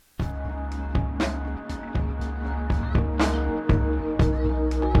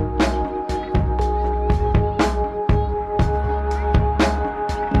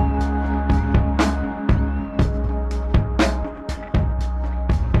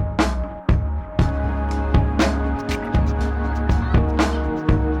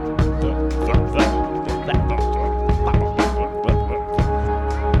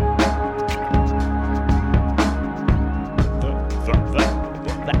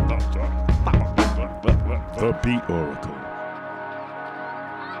The Beat Oracle.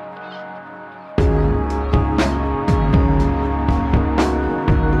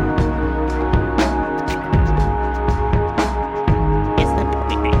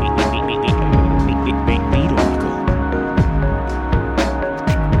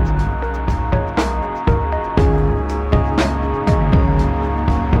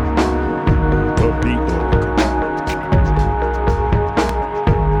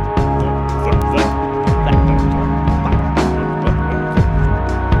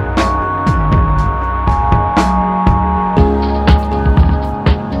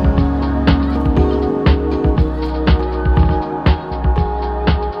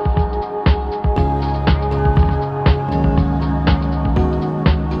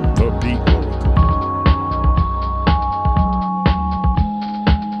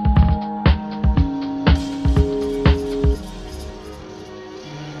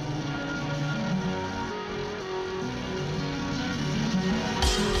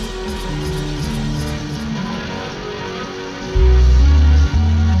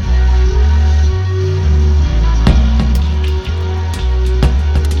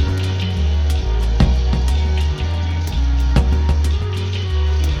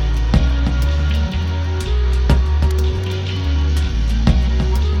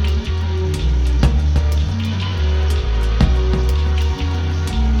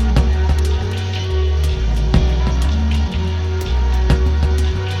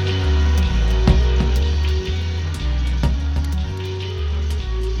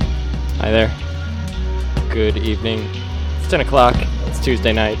 Hi there. Good evening. It's 10 o'clock. It's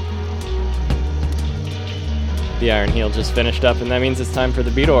Tuesday night. The Iron Heel just finished up, and that means it's time for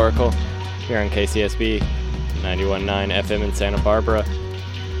the Beat Oracle here on KCSB 91.9 FM in Santa Barbara.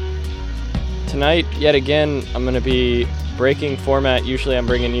 Tonight, yet again, I'm going to be breaking format. Usually I'm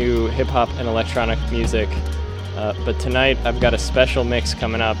bringing you hip-hop and electronic music, but tonight I've got a special mix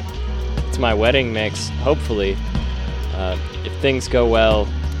coming up. It's my wedding mix, hopefully. If things go well,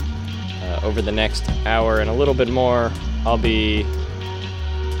 over the next hour and a little bit more, I'll be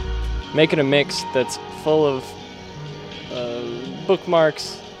making a mix that's full of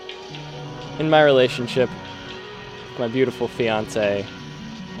bookmarks in my relationship with my beautiful fiance.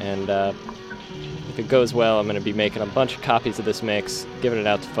 And if it goes well, I'm going to be making a bunch of copies of this mix, giving it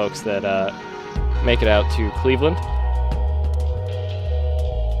out to folks that make it out to Cleveland.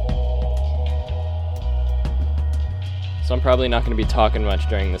 So I'm probably not going to be talking much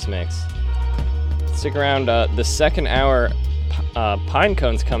during this mix. Stick around. The second hour, Pine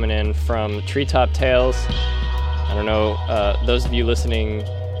Cone's coming in from Treetop Tales. I don't know, those of you listening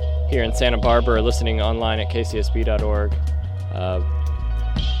here in Santa Barbara or listening online at kcsb.org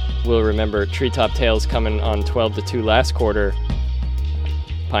will remember Treetop Tales coming on 12 to 2 last quarter.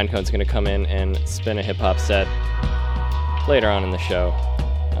 Pine Cone's going to come in and spin a hip-hop set later on in the show.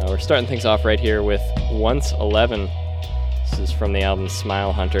 We're starting things off right here with Once 11. This is from the album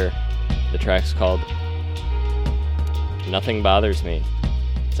Smile Hunter. The track's called Nothing Bothers Me.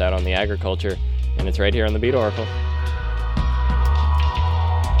 It's out on the Agriculture, and it's right here on the Beat Oracle.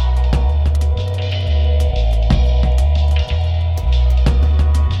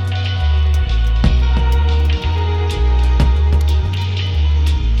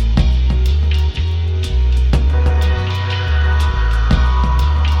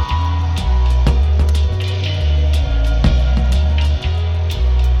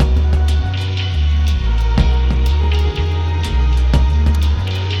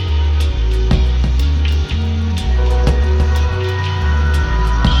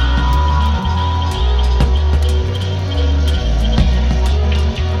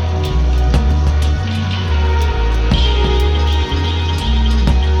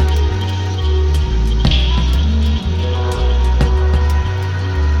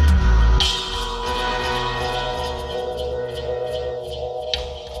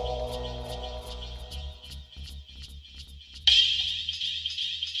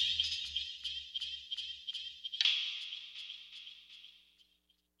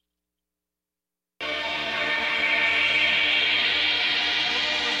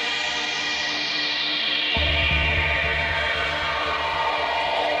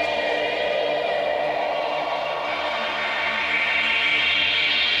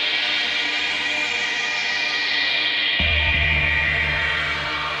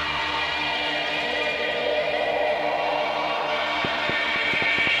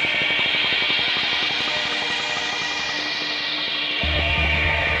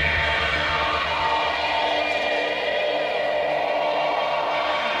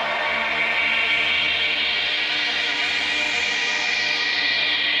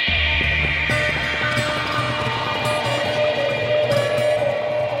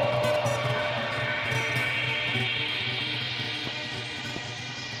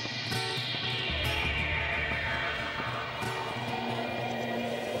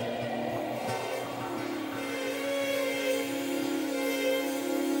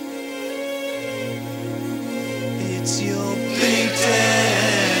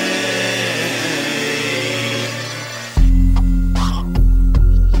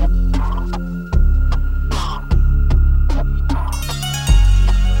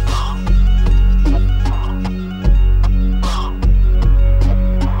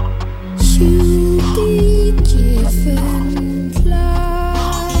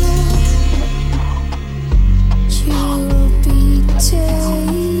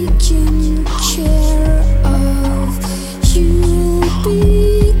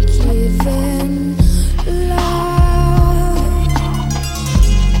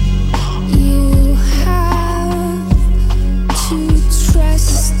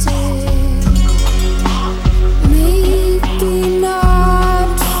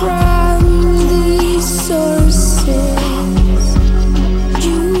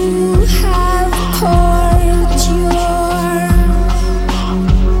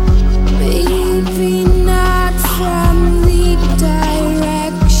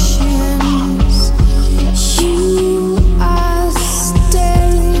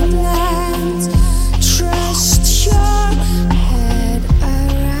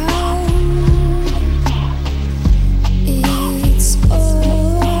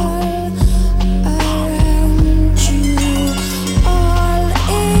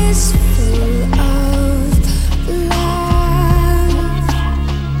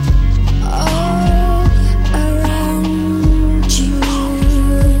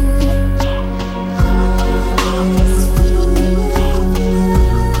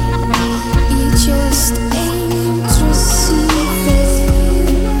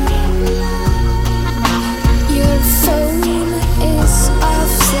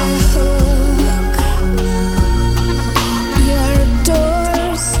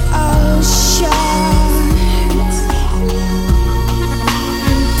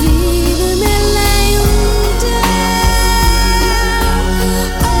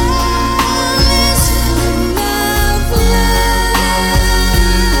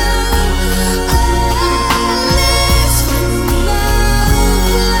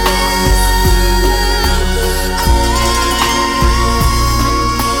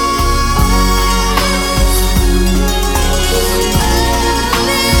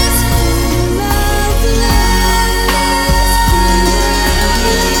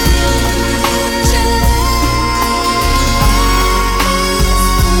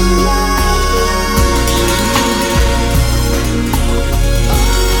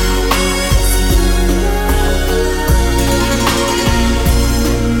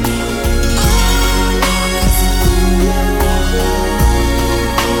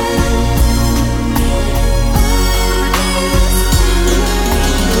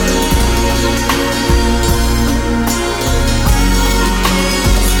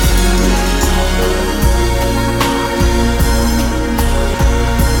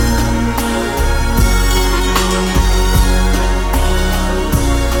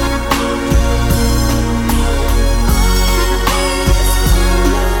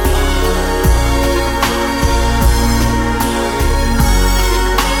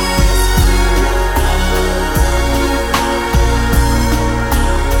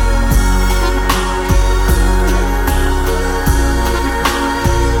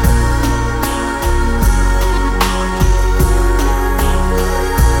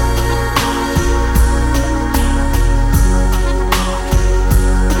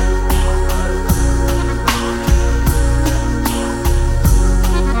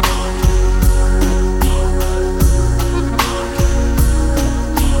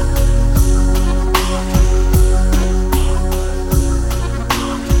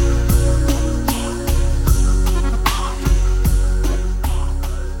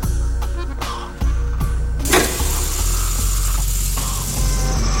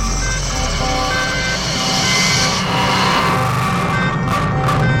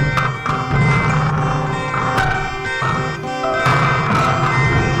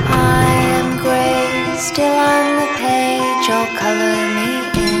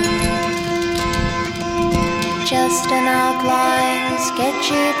 an outline,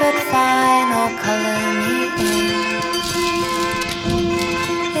 sketchy but fine, or color me in.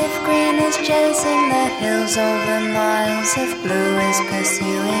 If green is chasing the hills over miles, if blue is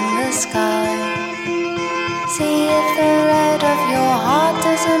pursuing the sky, see if the red of your heart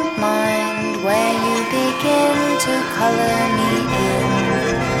doesn't mind where you begin to color me in.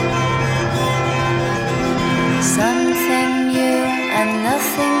 Something new and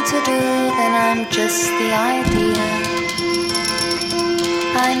nothing to do, then I'm just the idea.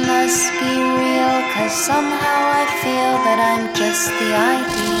 I must be real, 'cause somehow I feel that I'm just the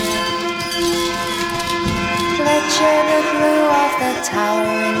idea. Let's share the blue of the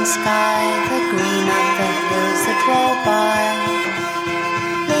towering sky, the green of the hills that roll by.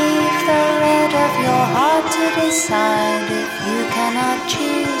 Leave the red of your heart to decide if you cannot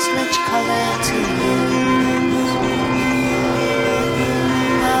choose which color to use.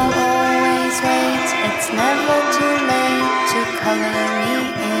 I'll always wait, it's never too late to color me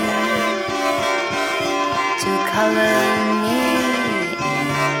in. To color me in.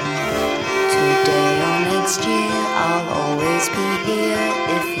 Today or next year, I'll always be here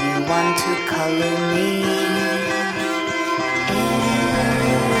if you want to color me in.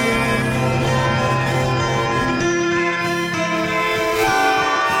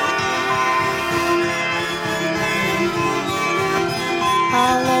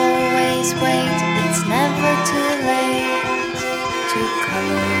 I'll always wait, it's never too late to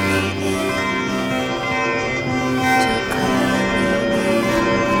color me in. To color me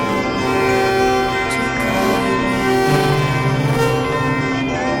in. To color me in.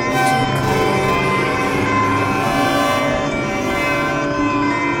 To color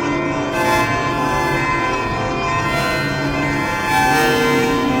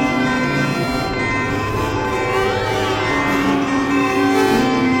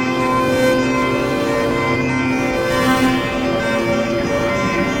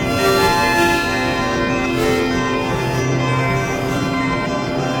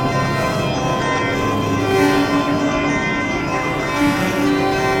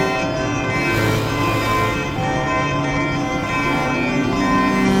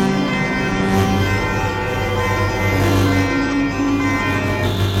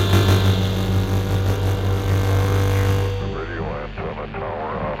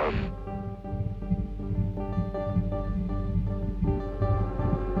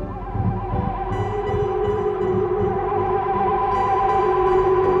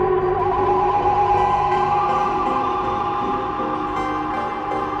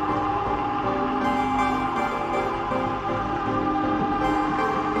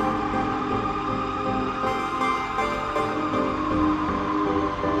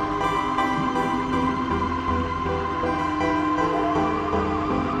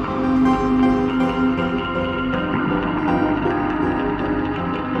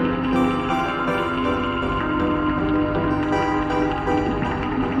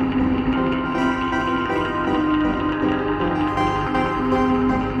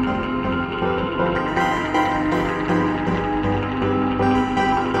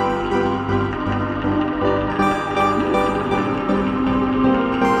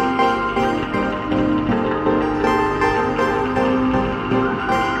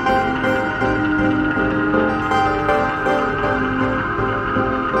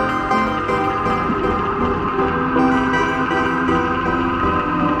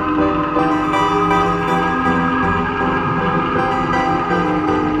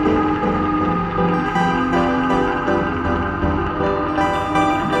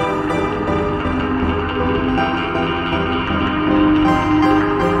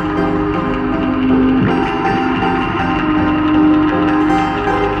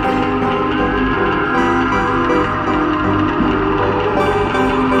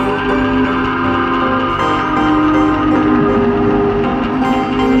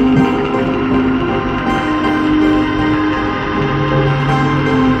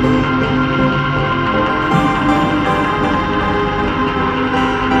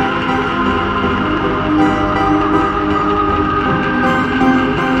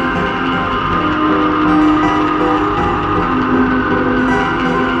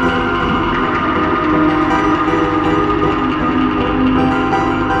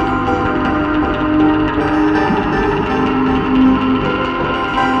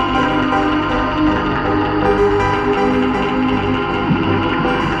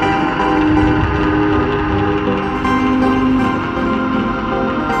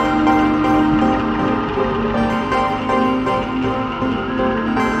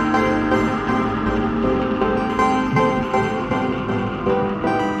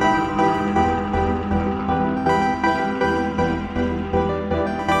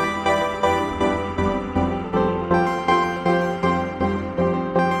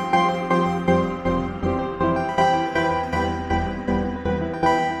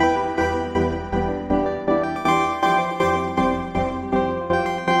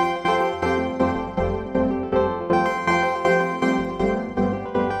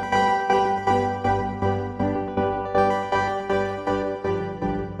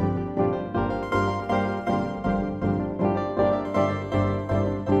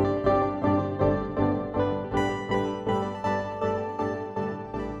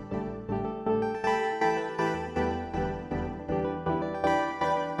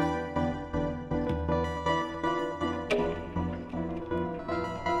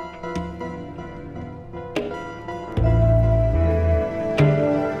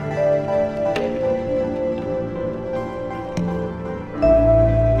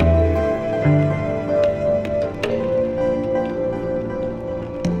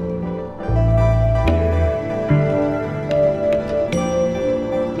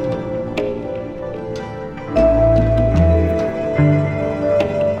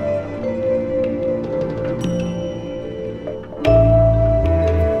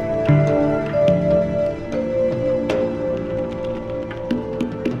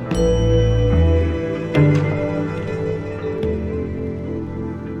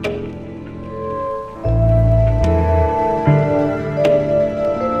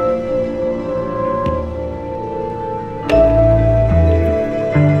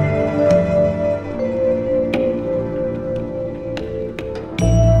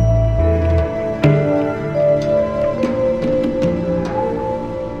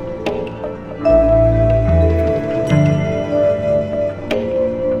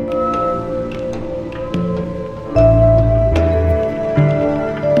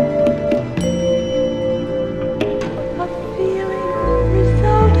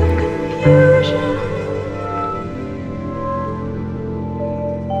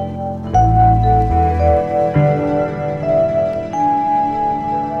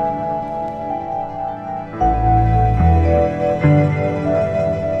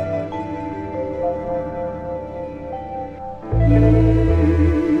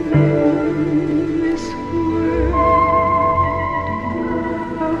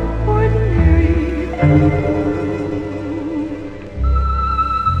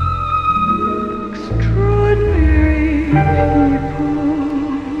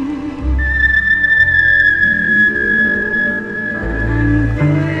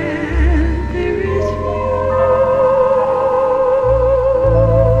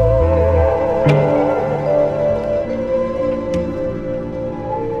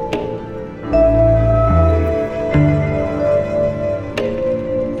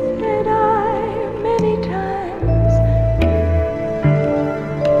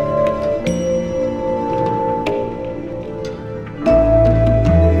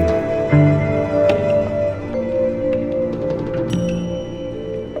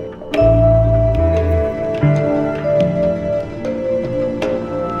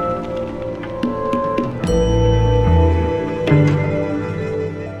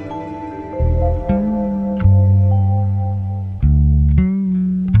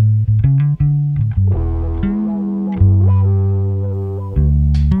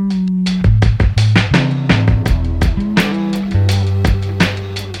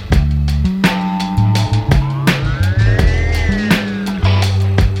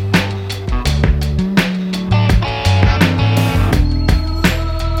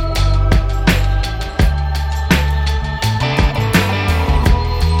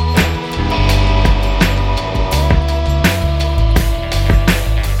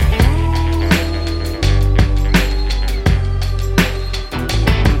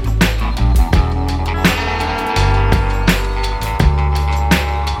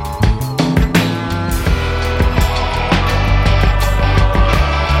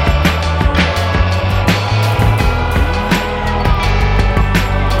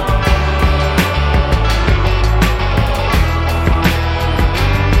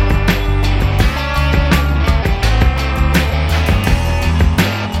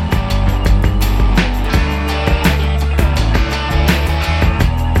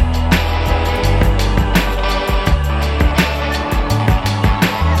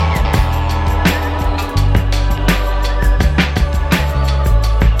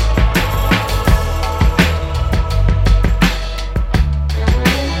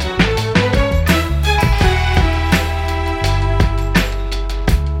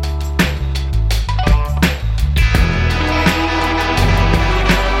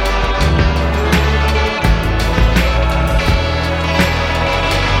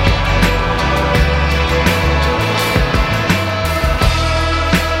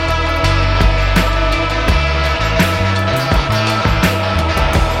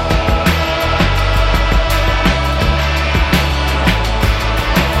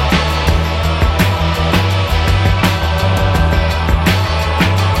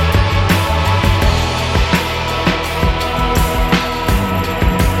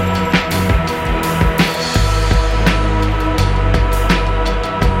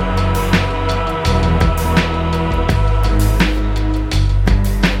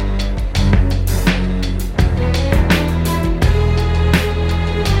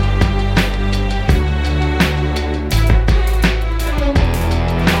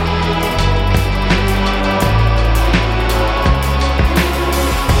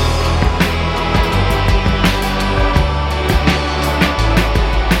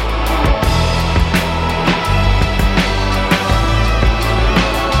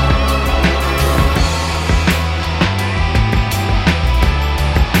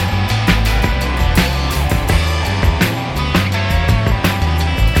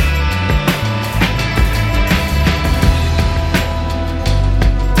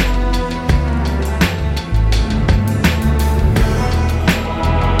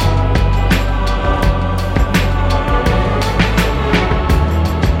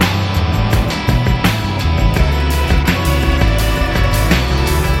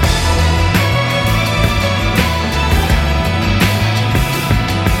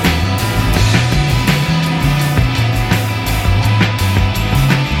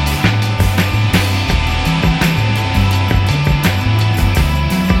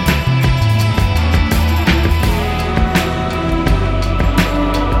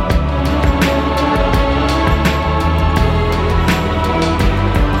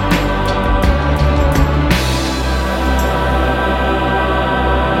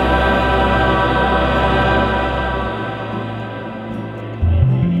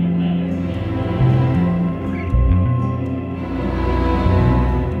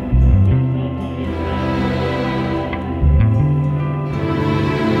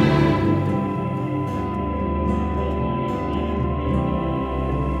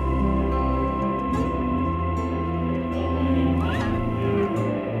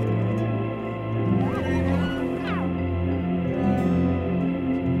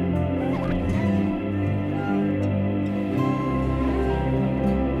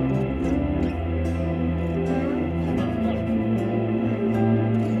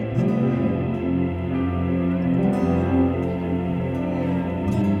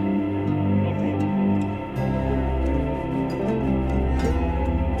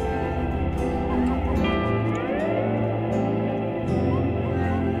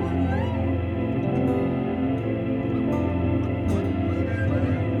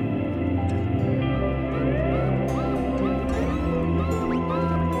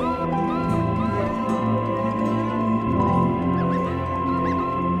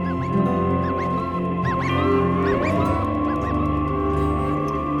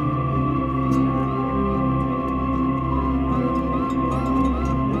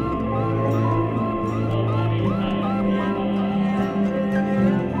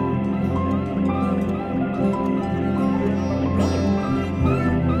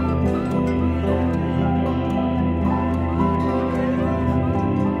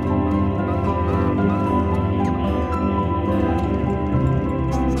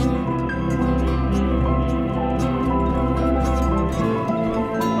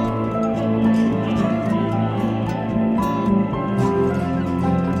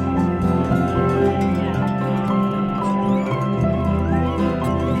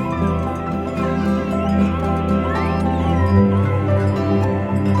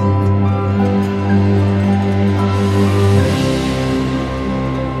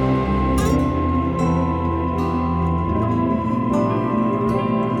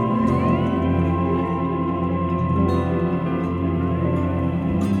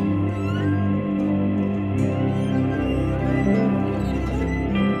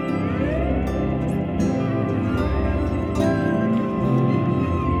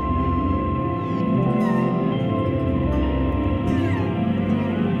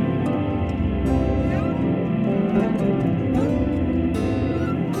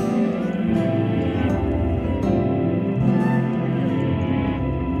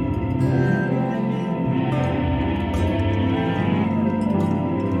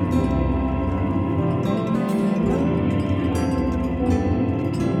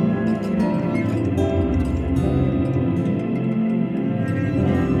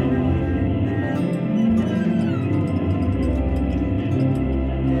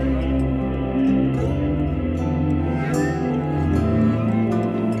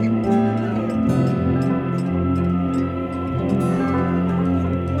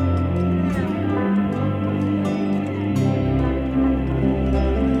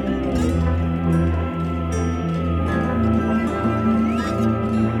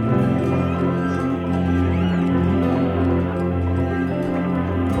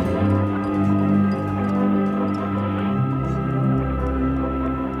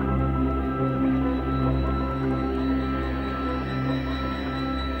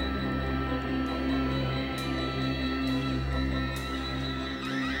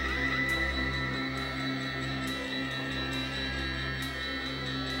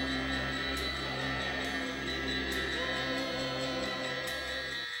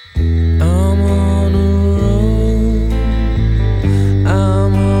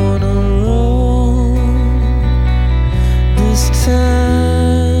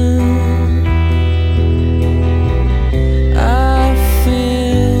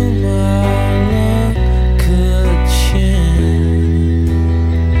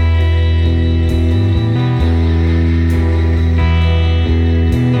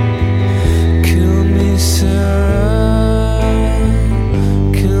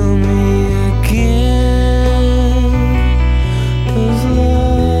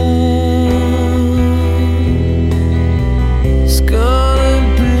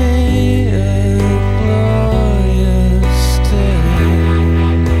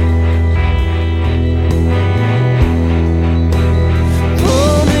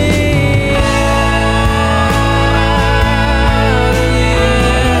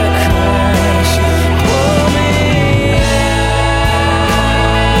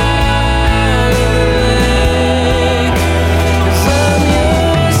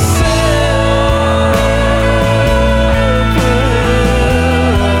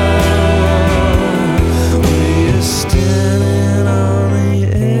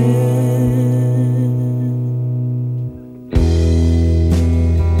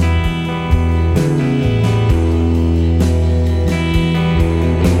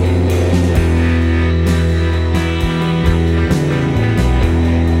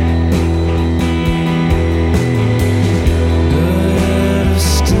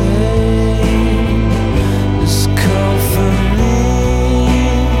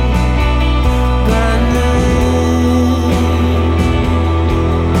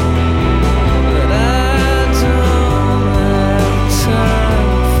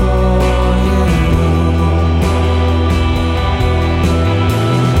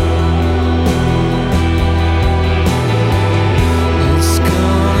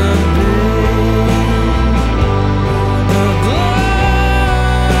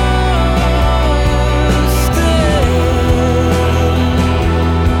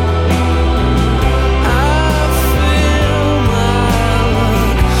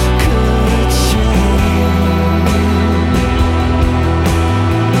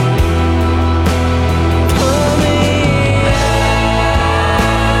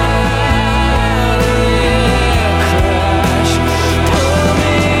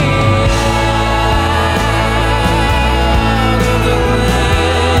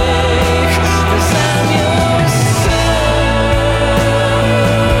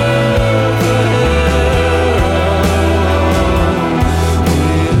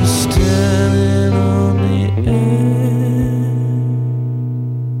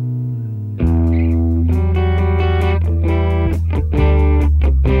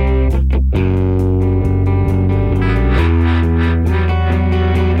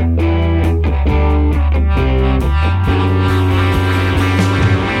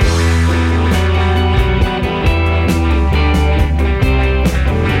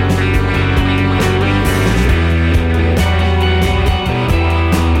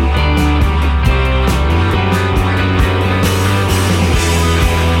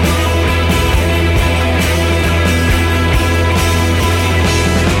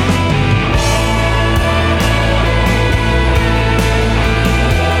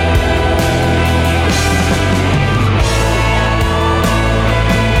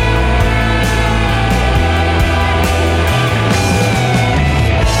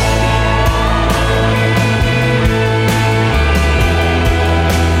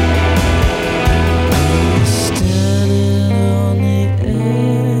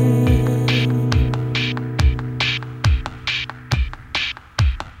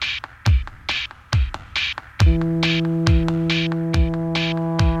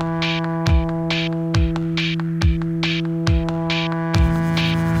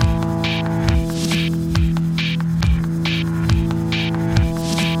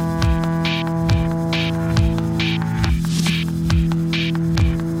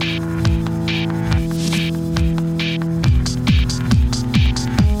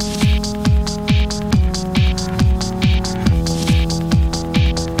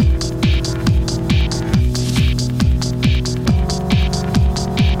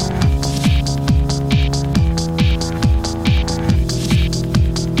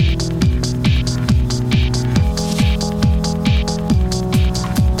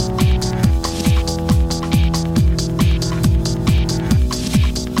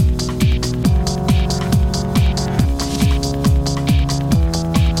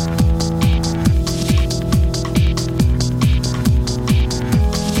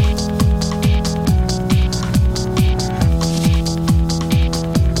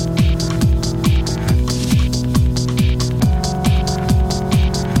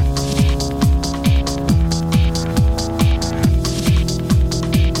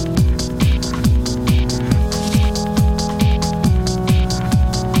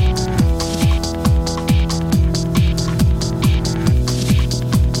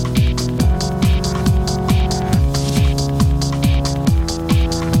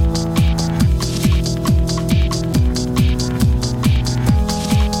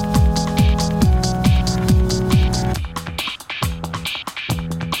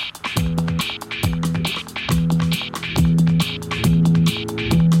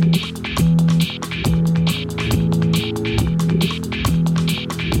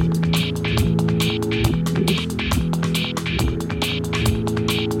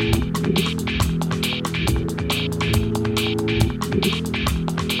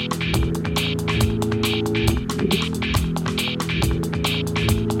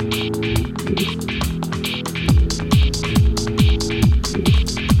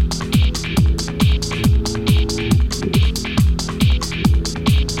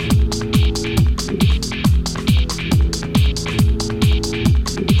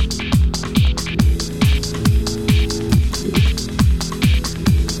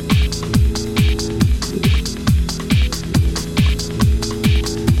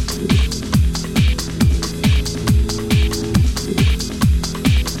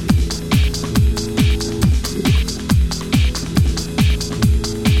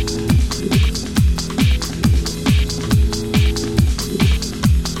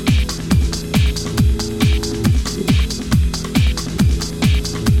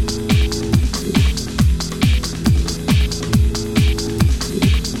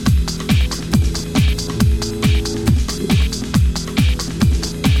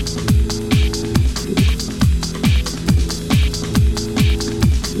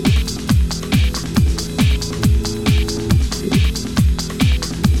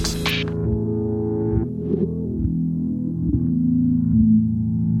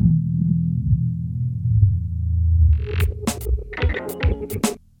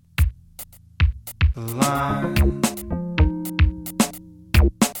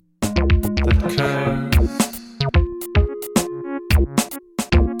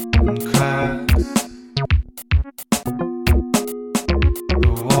My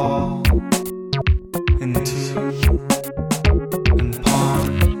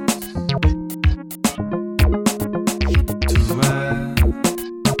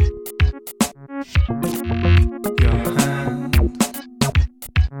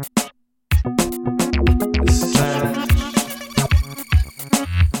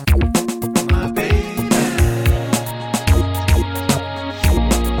baby.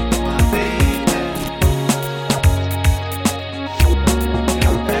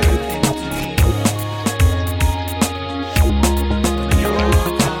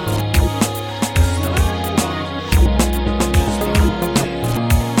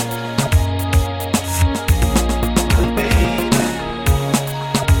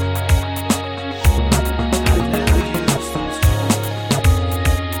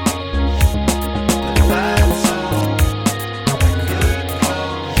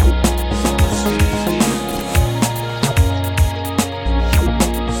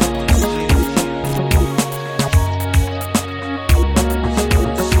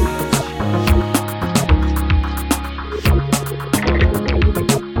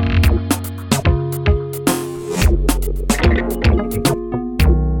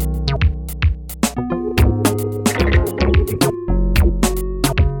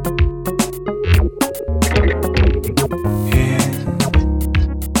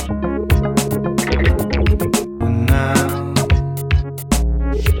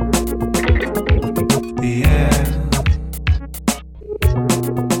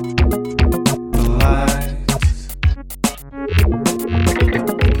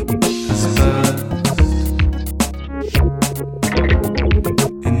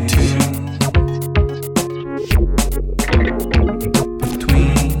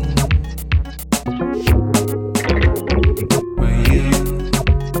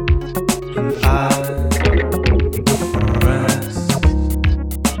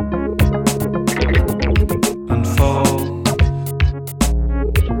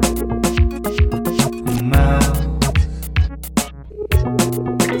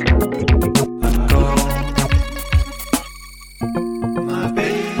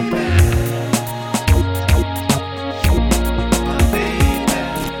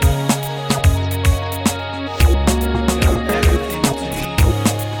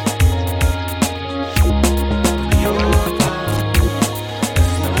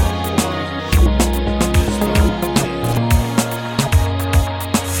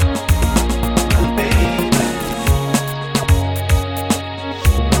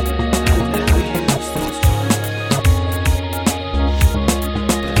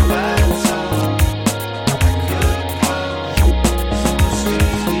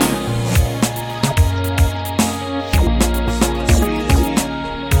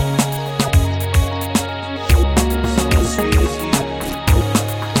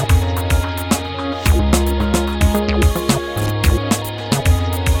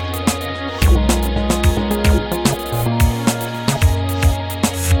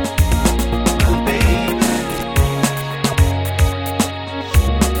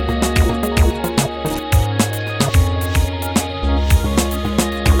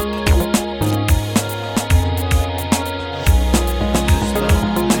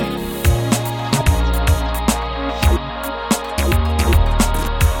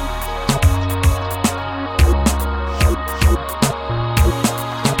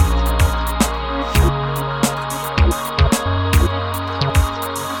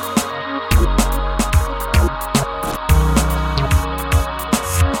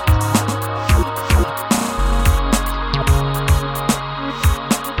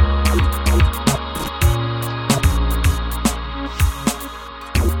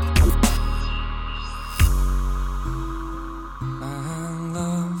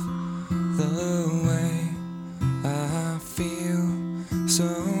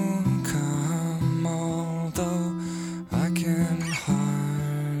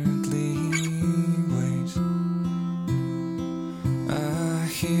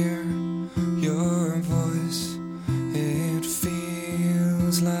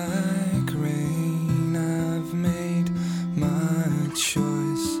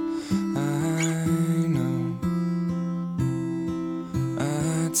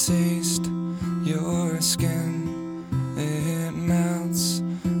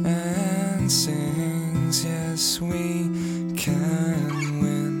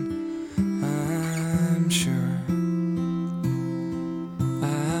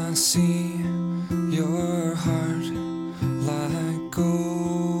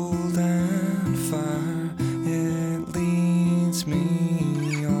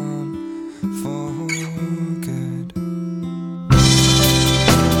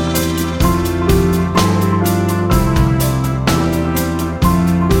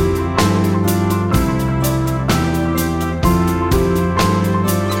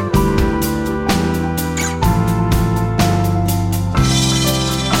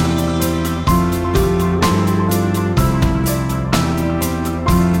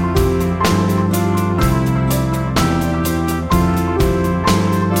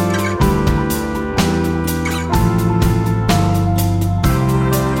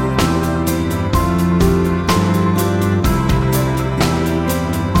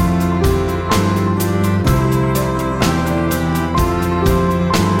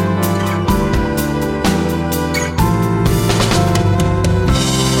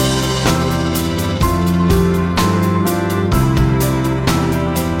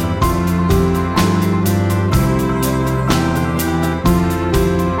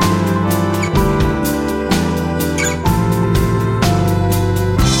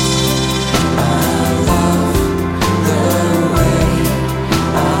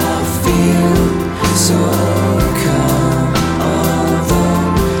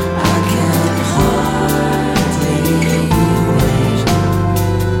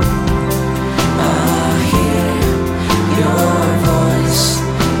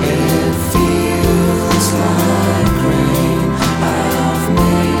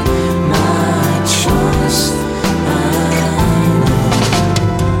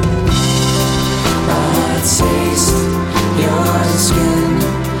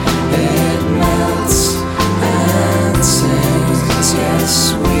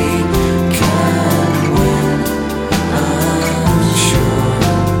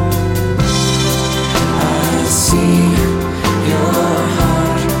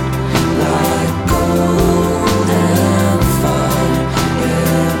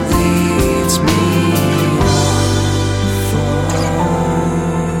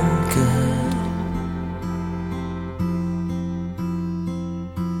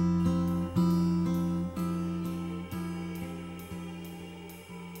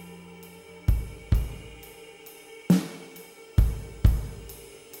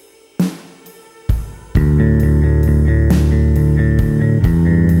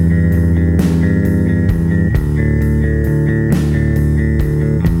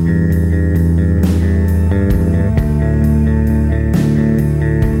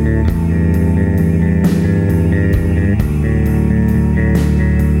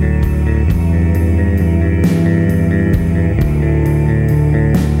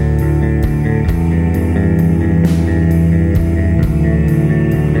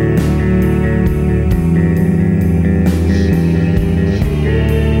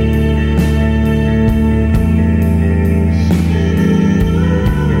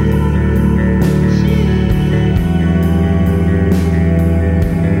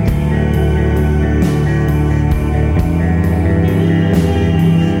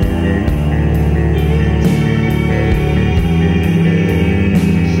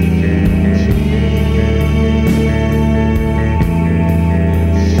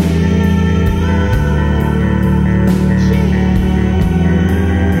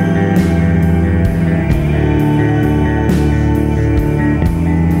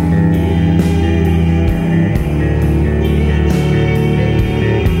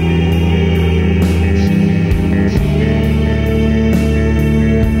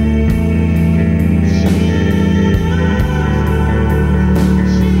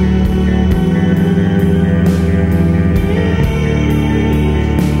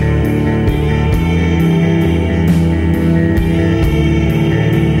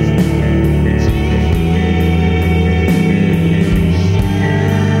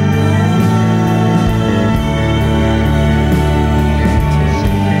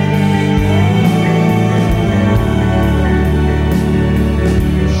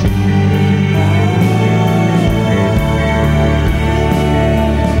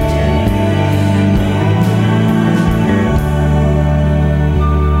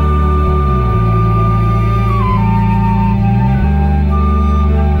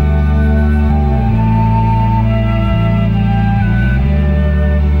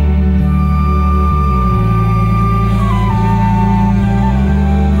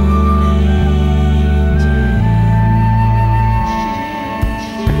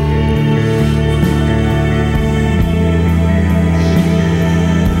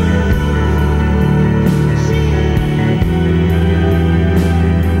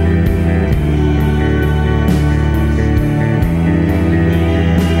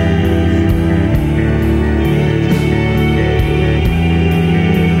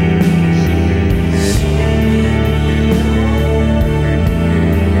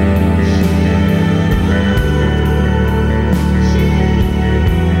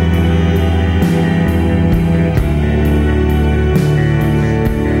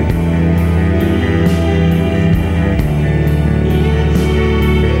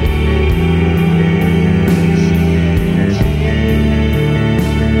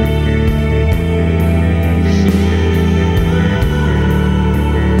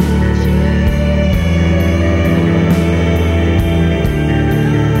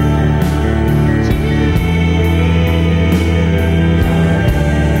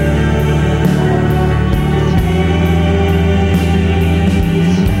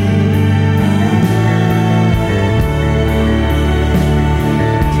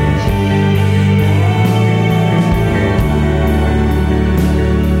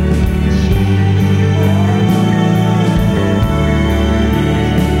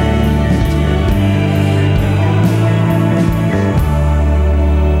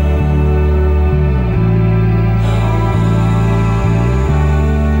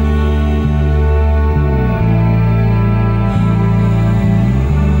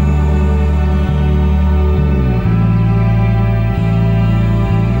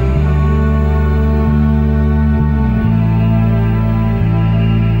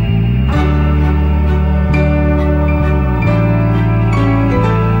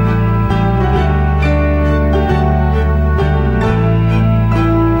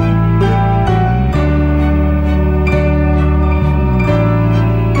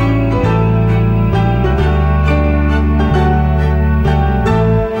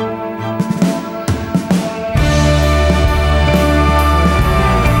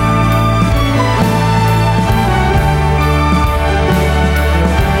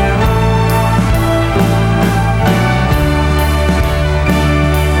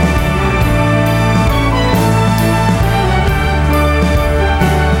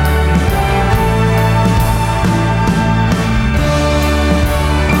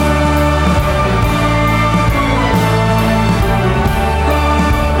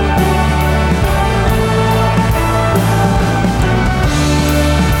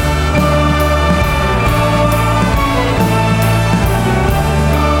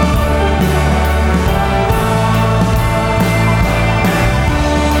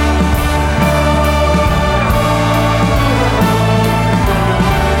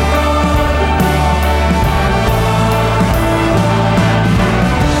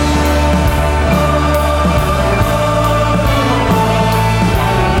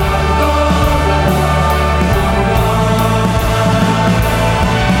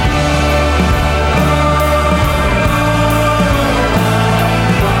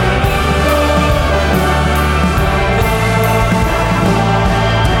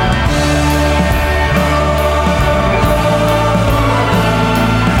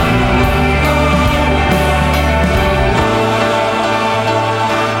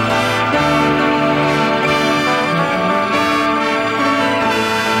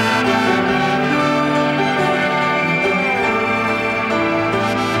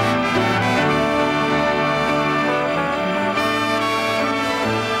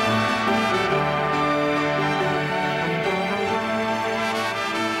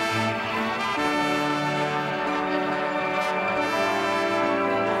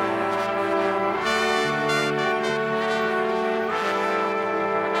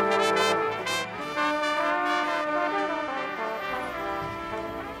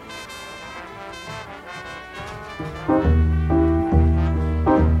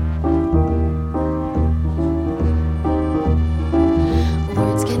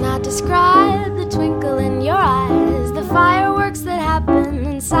 Words cannot describe the twinkle in your eyes, the fireworks that happen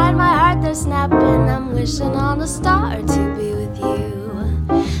inside my heart, they're snapping. I'm wishing on a star to be with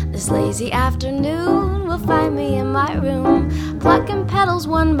you. This lazy afternoon will find me in my room, plucking petals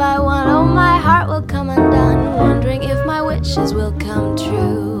one by one. Oh, my heart will come undone, wondering if my wishes will come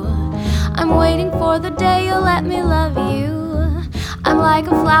true. I'm waiting for the day you'll let me love you. I'm like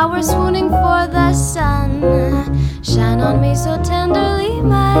a flower swooning for the sun. Shine on me so tenderly,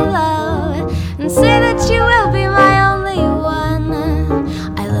 my love, and say that you will be my only one.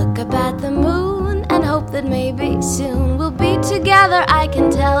 I look up at the moon and hope that maybe soon we'll be together. I can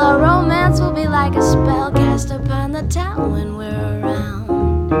tell our romance will be like a spell cast upon the town when we're around.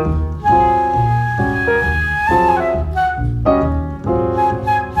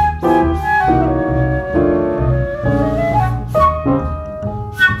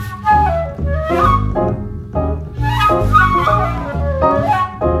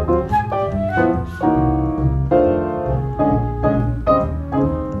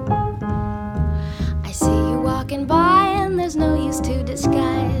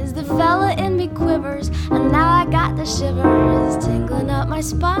 Shivers tingling up my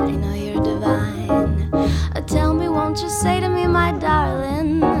spine. Oh, you're divine. Tell me, won't you say to me, my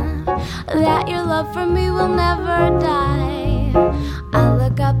darling, that your love for me will never die? I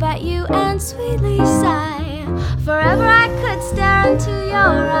look up at you and sweetly sigh. Forever I could stare into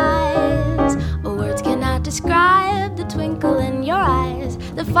your eyes. Words cannot describe the twinkle in your eyes,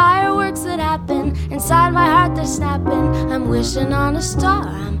 the fireworks that happen inside my heart, they're snapping. I'm wishing on a star,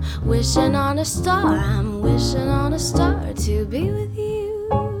 I'm wishing on a star, I'm wishing on a star to be with you.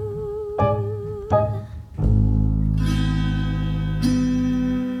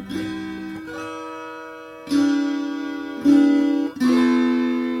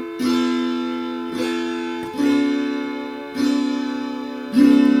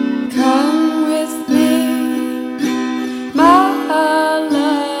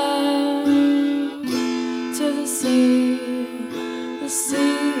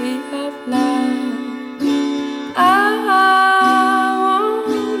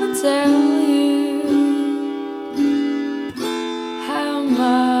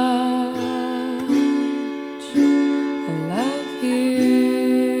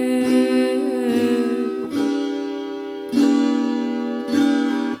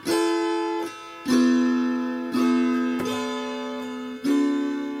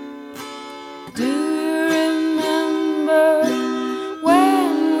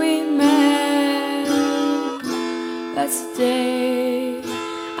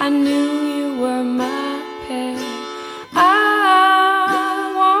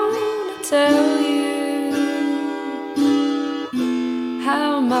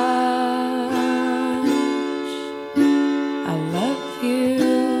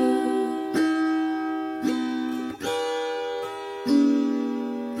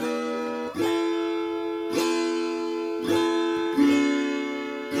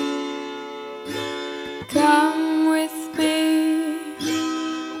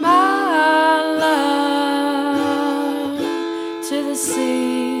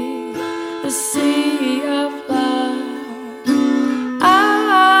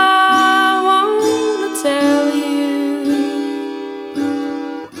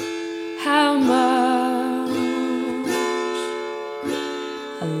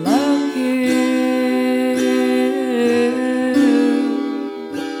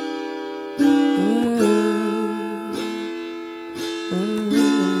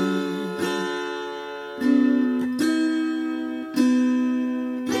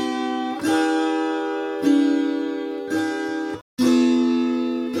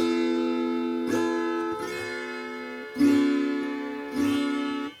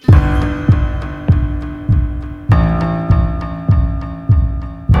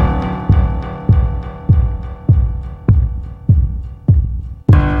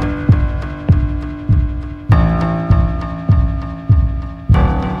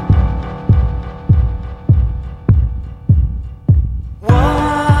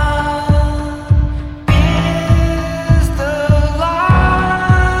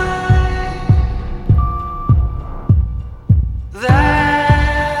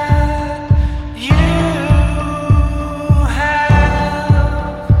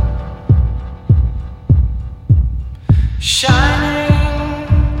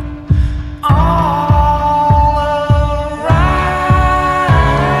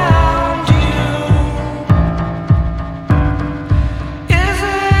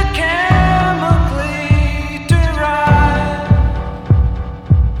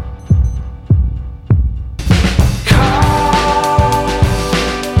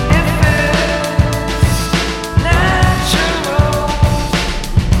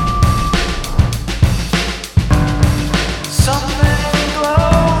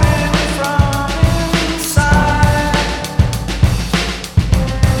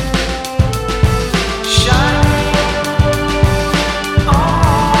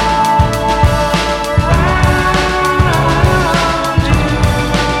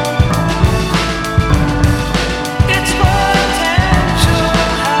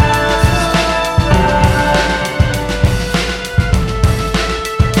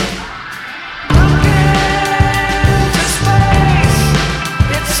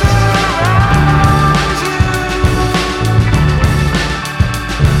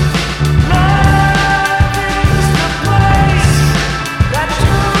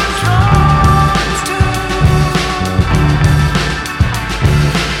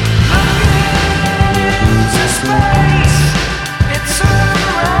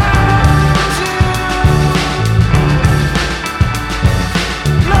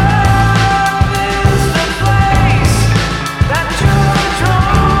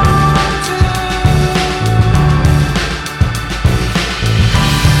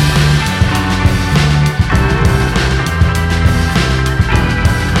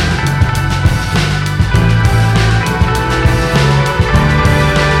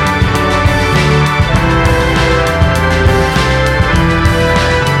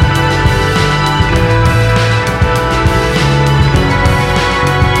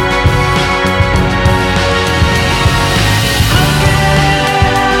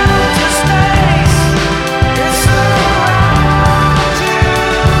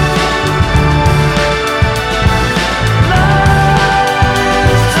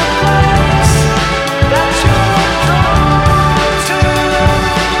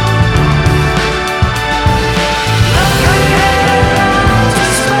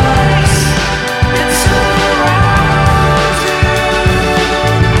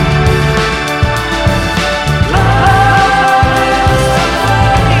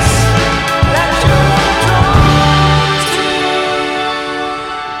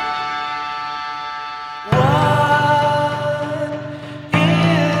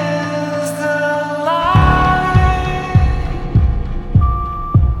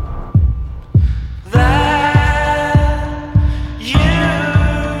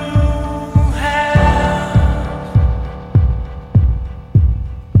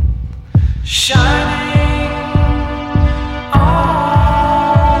 shining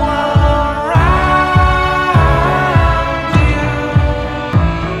all around you.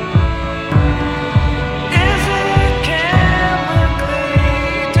 Is it chemically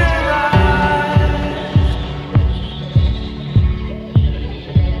derived?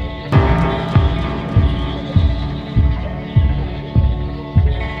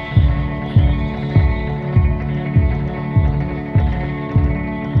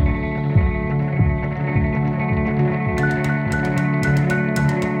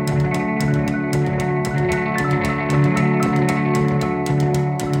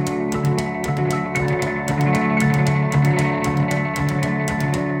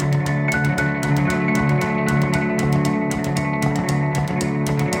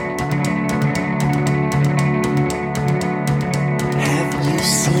 Have you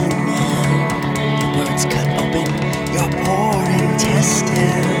seen them? Words cut open your poor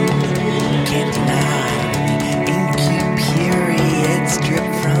intestine. Can't deny the inky periods drip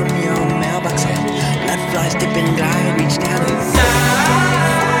from your mailbox and blood flies dip and glide, reach down inside.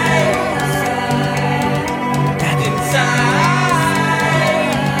 And inside,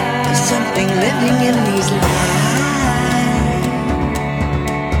 there's something living in these lines.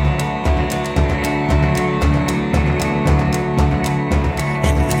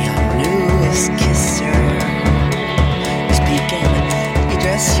 And when your newest kisser is peeking, you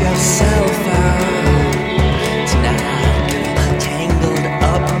dress yourself out. Tonight, girl, tangled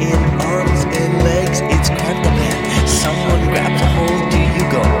up in arms and legs, it's quite the plan. Someone grabs a hold, do you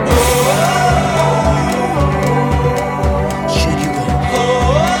go, oh? Should you go, oh?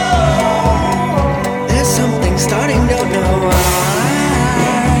 There's something starting, don't know why.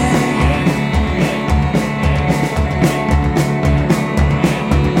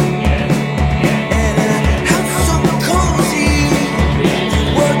 And in a house so cozy,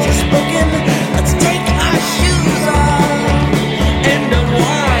 words are spoken. Let's take our shoes off and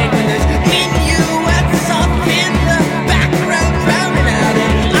unwind. And there's minuets off in the background, drowning out.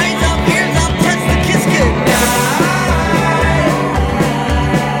 And eyes up, ears up, touch the kiss goodnight.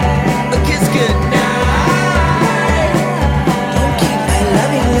 A kiss goodnight. Don't keep my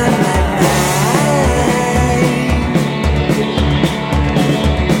loving on my mind.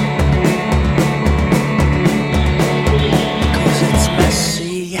 'Cause it's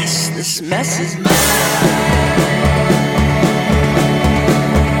messy, yes, this mess is mine.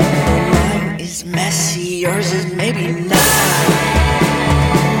 Mine is messy, yours is maybe not.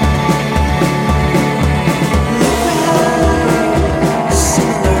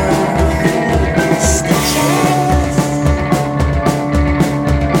 Similar stitches.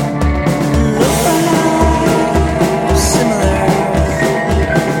 Similar.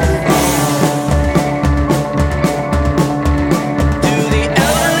 Do the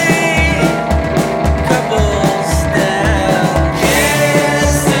elderly couples still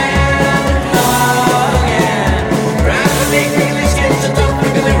kiss and hug and cry?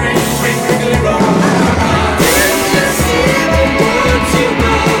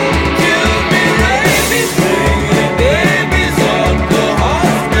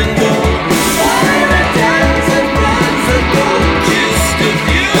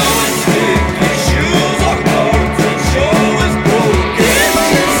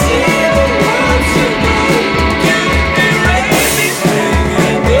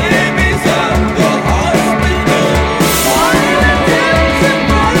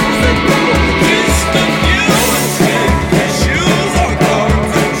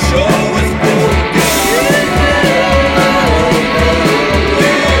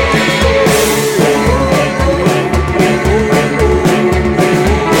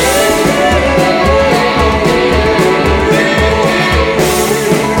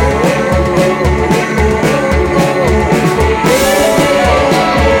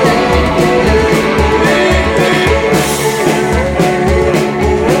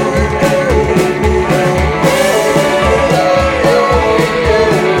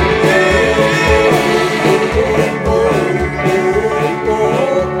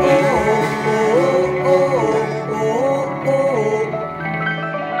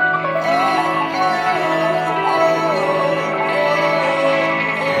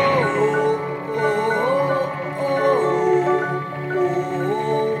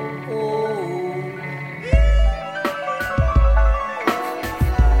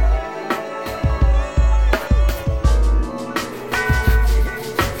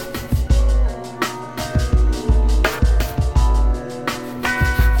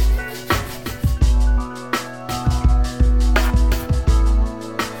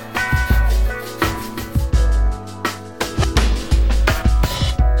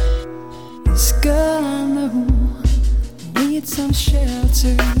 some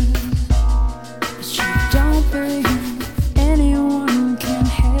shelter, but you don't believe anyone can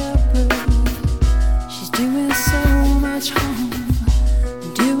help her. She's doing so much harm,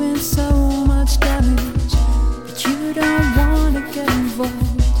 doing so much damage, but you don't want to get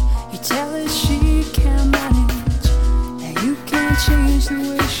involved. You tell her she can't manage, that you can't change the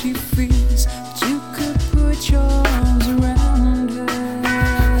way she feels, but you could put your arms around her.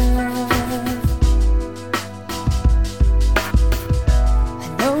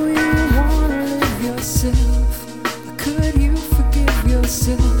 I know you want to live yourself, but could you forgive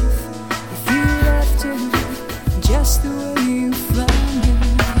yourself if you left her just the way you found her?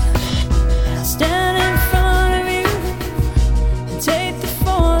 And I'll stand in front of you and take the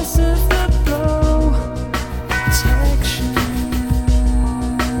force of the blow. Protection.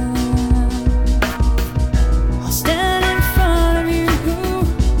 I'll stand in front of you.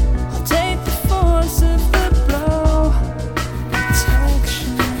 I'll take the force of the blow.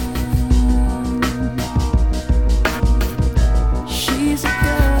 Protection. She's a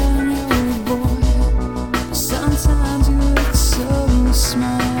girl and you're a boy. Sometimes you look so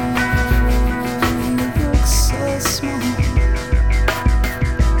small. You look so small.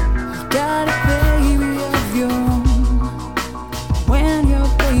 You got a baby of your own. When your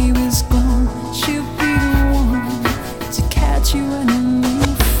baby's gone, she'll be the one to catch you when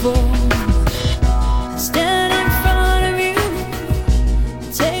you fall. Stand in front of you,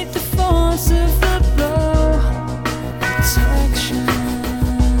 take the force of the blow. Protection.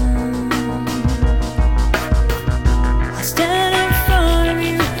 I stand in front of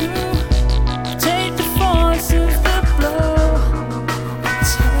you, take the force of the blow.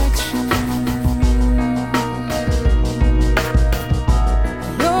 Protection.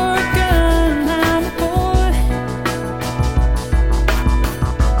 You're a girl and I'm a boy.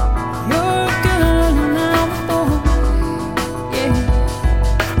 You're a girl and I'm a boy. Yeah.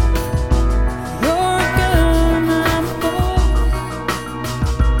 You're a girl and I'm a boy.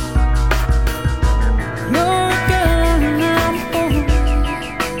 You're a girl and I'm a boy.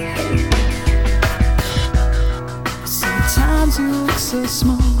 Sometimes you look so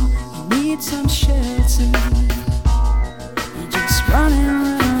small, you need some shelter. You're just running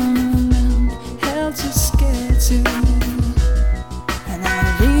around, helter skelter. And I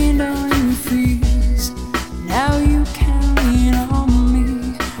leaned on you for years, now you can lean on me.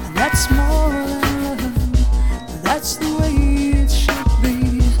 And that's more than love, but that's the way it should be.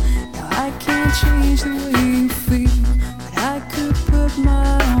 Now I can't change the way you feel, but I could put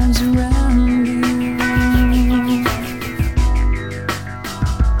my arms around you.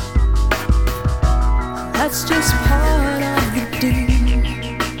 That's just part of the deal.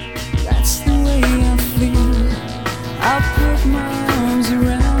 That's the way I feel. I'll put my arms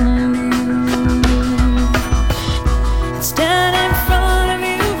around you. And stand in front of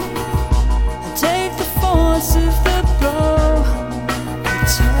you and take the force of the blow.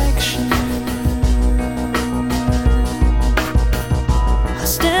 Protection. I'll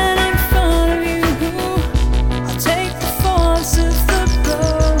stand in front of you. I'll take the force of the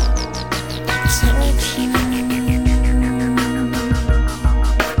blow. Protection.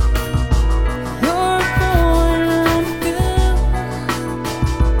 You're a boy and I'm a girl.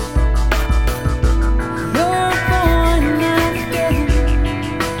 You're a boy and I'm a girl.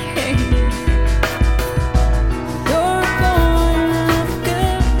 Hey. You're a boy and I'm a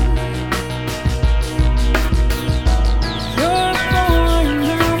girl. You're a boy and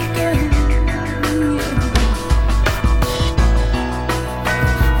I'm a girl.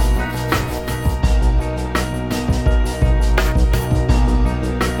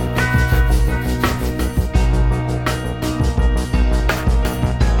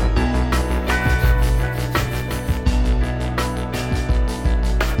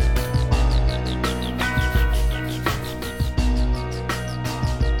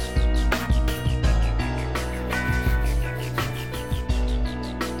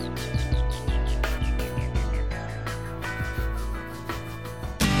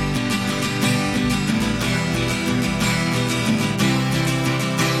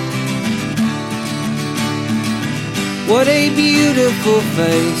 What a beautiful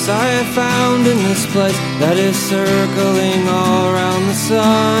face I have found in this place that is circling all around the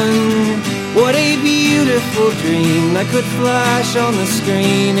sun. What a beautiful dream that could flash on the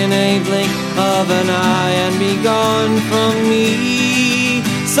screen in a blink of an eye and be gone from me.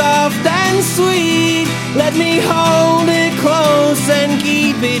 Soft and sweet, let me hold it close and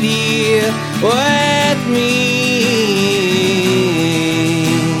keep it here with me.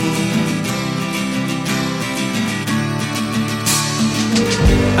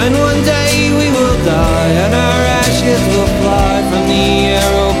 And one day we will die and our ashes ashes will fly from the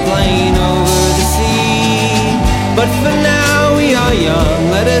aeroplane over the sea. But for now we are young,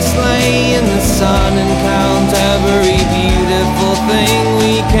 let us lay in the sun and count every beautiful thing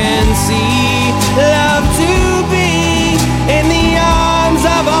we can see. Love to be in the arms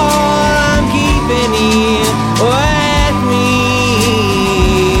of all I'm keeping here with me.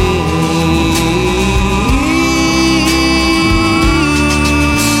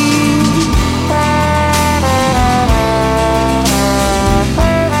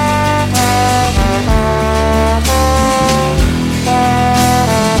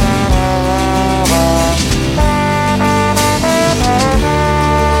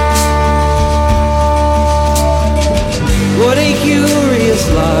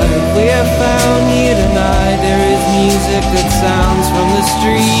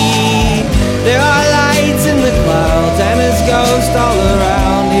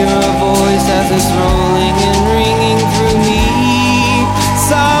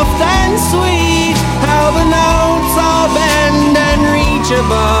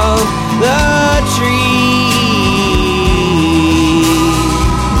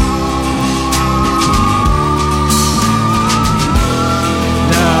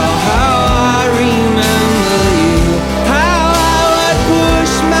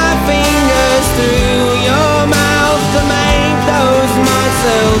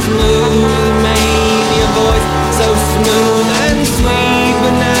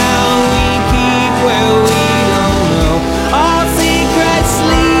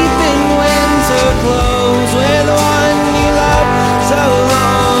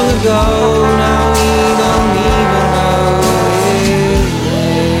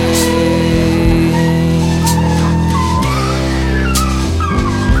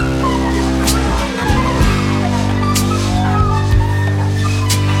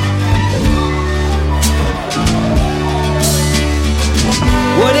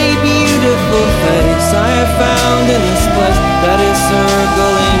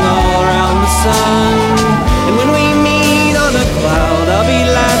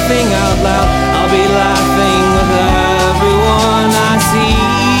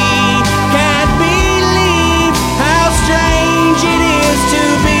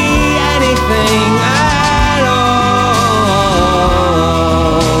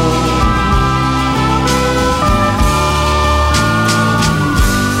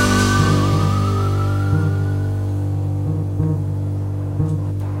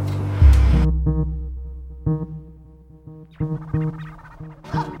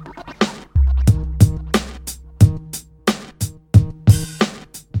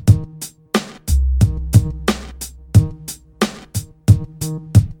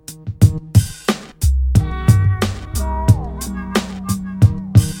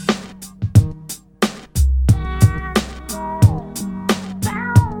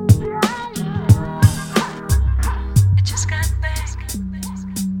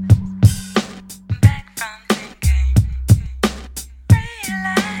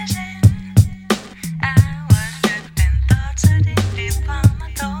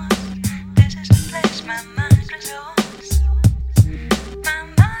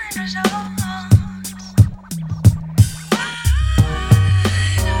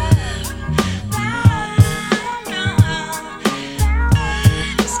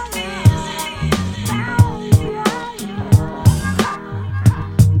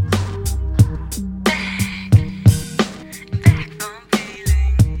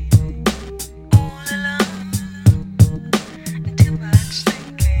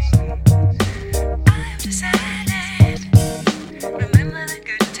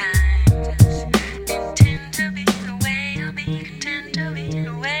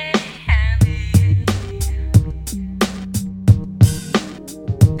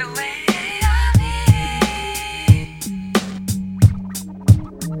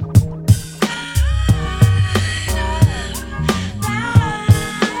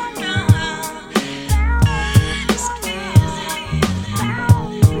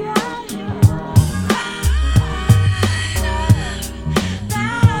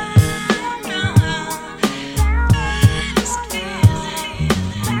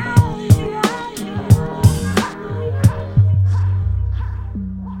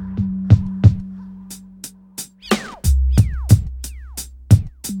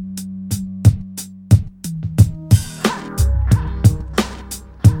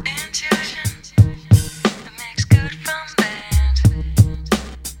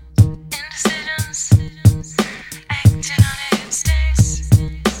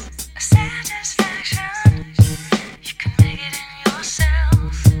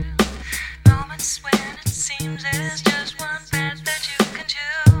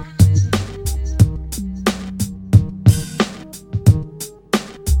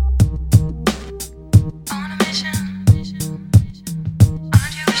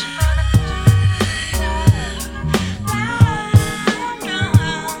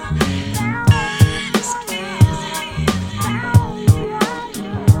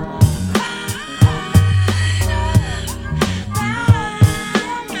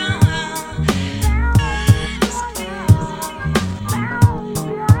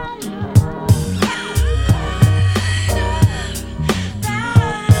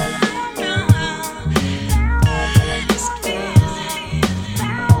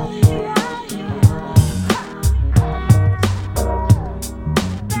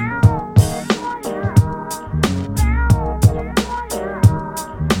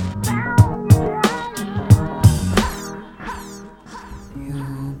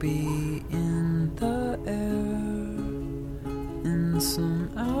 be in the air. In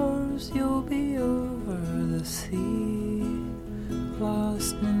some hours you'll be over the sea,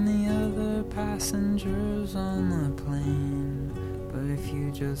 lost in the other passengers on the plane. But if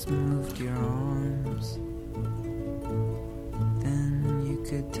you just moved your arms, then you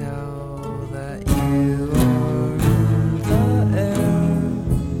could tell that you are in the air.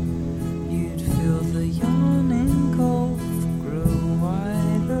 You'd feel the yawning gulf grow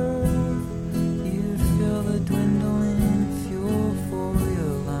wider. You'd feel the dwindling fuel for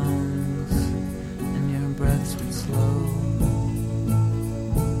your lungs, and your breaths would slow.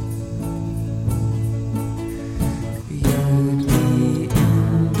 You'd be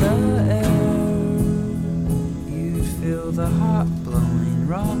in the air. You'd feel the hot blowing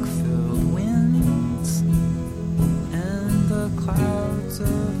rock-filled winds, and the clouds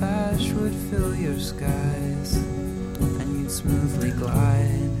of ash would fill your skies, and you'd smoothly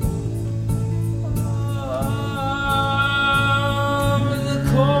glide over the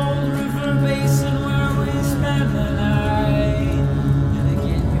cold river basin where we spent the night. And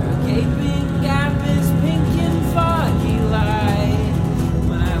again your gaping gap is pink and foggy light.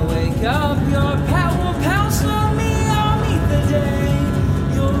 When I wake up, your pat will pounce on me. I'll meet the day.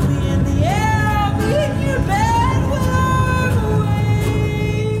 You'll be in the air. I'll be in your bed when I'm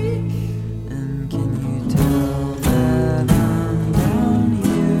awake. And can you tell that I'm down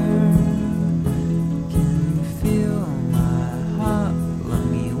here? Can you feel my hot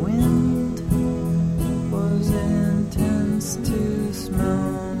lungy wind? Was it intense to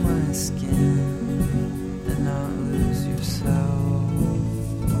smell my skin and not lose yourself?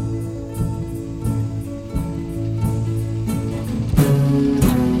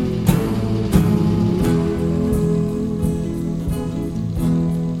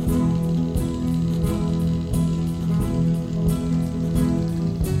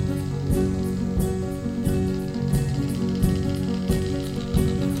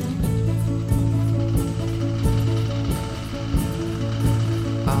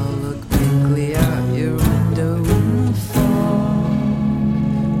 I'll look quickly out your window in the fall,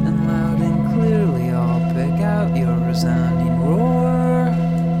 and loud and clearly I'll pick out your resounding roar.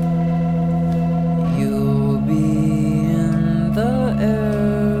 You'll be in the air.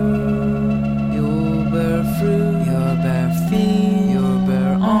 You'll bear fruit, your bare feet, your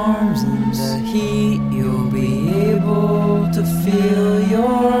bare arms in the heat. You'll be able to feel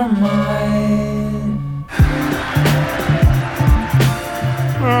your might.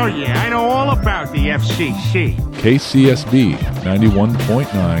 Oh, yeah, I know all about the FCC. KCSB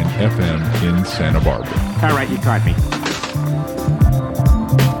 91.9 FM in Santa Barbara. All right, you caught me.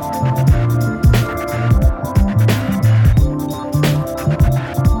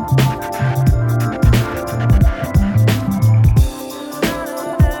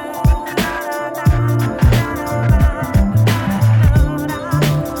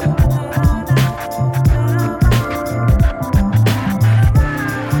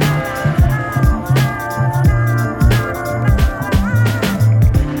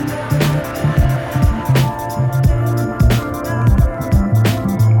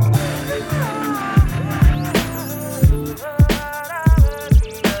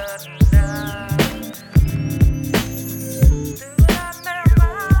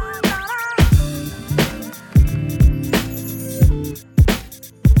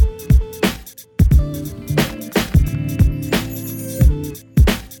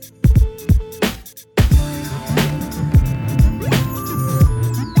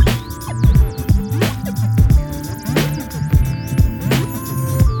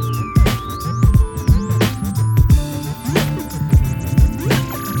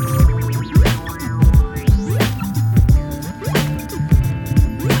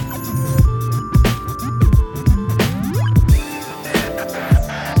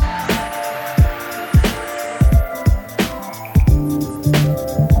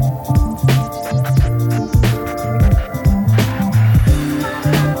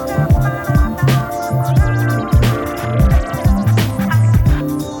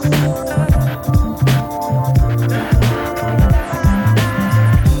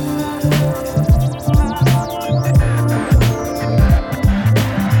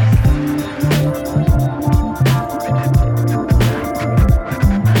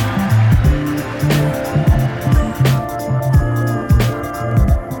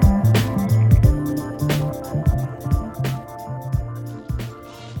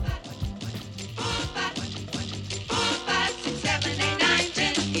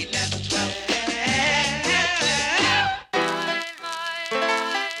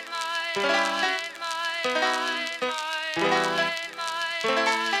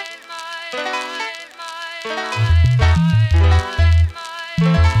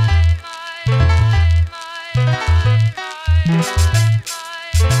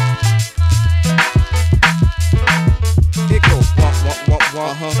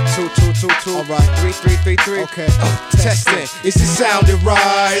 222. All right. 3333. Okay. Testing. Is it sounding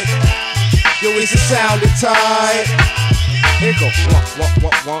right? Yo, is it sounding tight? Here go.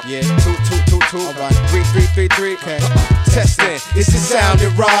 One. Yeah. 222. All right. 3333. Okay. Testing. Is it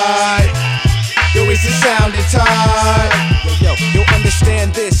sounding right? Yo, is it sounding tight? Yo,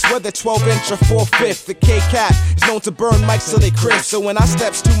 understand this. Whether 12-inch or 4/5, the K-Cap is known to burn mics till they crisp. So when I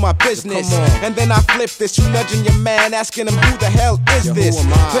steps to my business, and then I flip this, you nudging your man, asking him who the hell is this?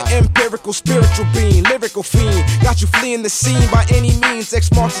 The empirical spiritual being, lyrical fiend, got you fleeing the scene by any means.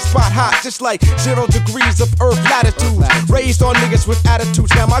 X marks the spot hot, just like 0 degrees of earth latitude. Raised on niggas with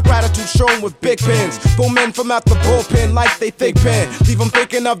attitudes, now my gratitude shown with big pins. Pull men from out the bullpen like they thick pen. Leave them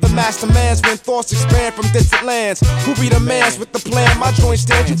thinking of the masterminds when thoughts expand from distant lands. Who be the mans with the plan? My joint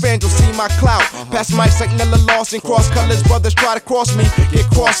stand, you fans will see my clout. Pass mics like Nella Lawson, cross colors, brothers try to cross me, get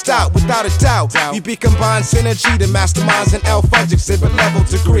crossed out without a doubt. We be combined synergy, the masterminds and L fudge exhibit level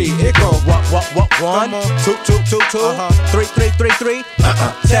degree. It go 1, 2, 2, 2, 2, 3, 3, 3, 3.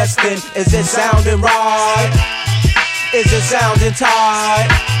 Testing, is it sounding right? Is it sounding tight?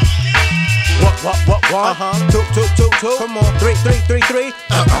 1, 2, 2, 2, 2. Come on, 3, 3, 3, 3.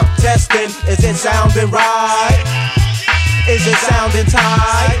 Testing, is it sounding right? Is it sounding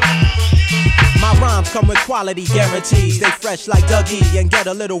tight? My rhymes come with quality guarantees. They fresh like Dougie and get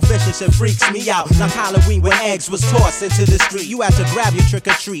a little vicious. It freaks me out like Halloween when eggs was tossed into the street. You had to grab your trick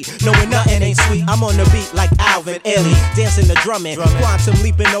or treat, knowing nothing ain't sweet. I'm on the beat like Alvin Ailey, dancing the drumming. Quantum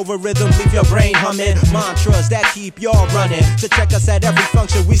leaping over rhythm, leave your brain humming. Mantras that keep y'all running. To check us at every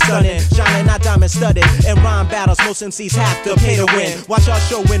function we stunning, shining not diamond studded. In rhyme battles, most MCs have to pay to win. Watch our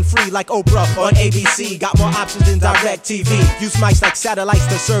show win free like Oprah on ABC. Got more options than direct TV. Use mics like satellites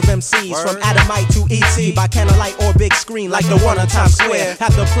to serve MCs. From Adamite to ET, by candlelight or big screen like the one on Times Square.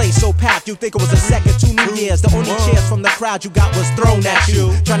 Have the place so packed you think it was a second to New Year's. The only chance from the crowd you got was thrown at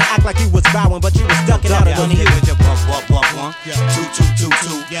you. Trying to act like you was bowing, but you was ducking out of the view. 1, 2, 2, 2,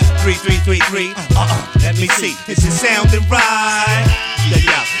 2, 3, 3, 3, 3. Let me see. Is it sounding right?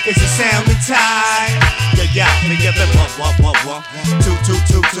 Yeah. Is it sounding tight? Yeah. 1, 2, 2,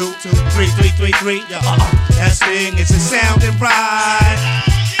 2, 2, 3, 3, 3, 3. Testing. Is it sounding right?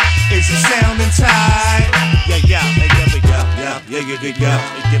 Is it sounding tight? Yeah.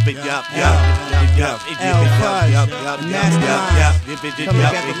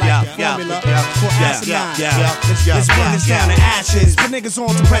 This one is down to ashes. Put niggas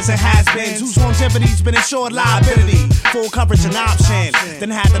on to present has-beens whose longevity's been insured liability. Full coverage and option. Then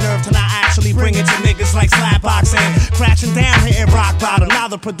had the nerve to not actually bring it to niggas like slap boxing. Crashing down, hitting rock bottom. Now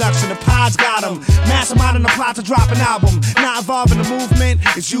the production, the pods got them. Masterminding the plot to drop an album. Not involved in the movement,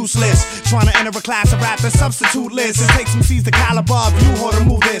 it's useless. Trying to enter a class of rap that's substituteless. It takes some C's the caliber of you or to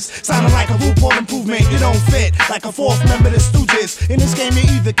move this. Sounding like a RuPaul improvement, you don't fit. Like a fourth member of the Stooges. In this game, you're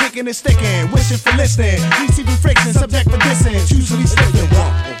either kicking or sticking. Wishing for listening. Receiving friction, subject for distance. Usually sticking.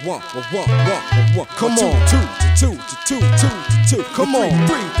 One. Come on. 2 to 2. Come on.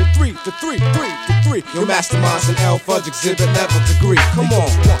 3 to 3. Your masterminds and L fudge exhibit level degree. Come on.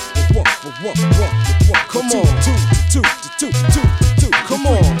 1. Come on. 2 to 2. Come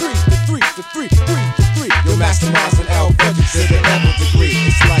on. 3 to 3. Your masterminds and L fudge exhibit level degree.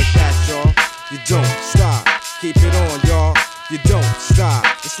 It's like that, y'all. You don't stop. Keep it on, y'all. You don't stop.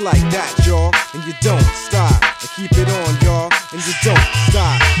 It's like that, y'all. And you don't stop. And keep it on, y'all. And you don't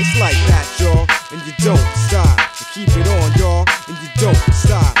stop. It's like that, y'all. And you don't stop. And keep it on, y'all. And you don't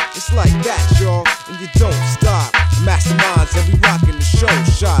stop. It's like that, y'all. And you don't stop. Masterminds and we rockin' the show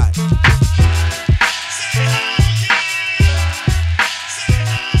shot.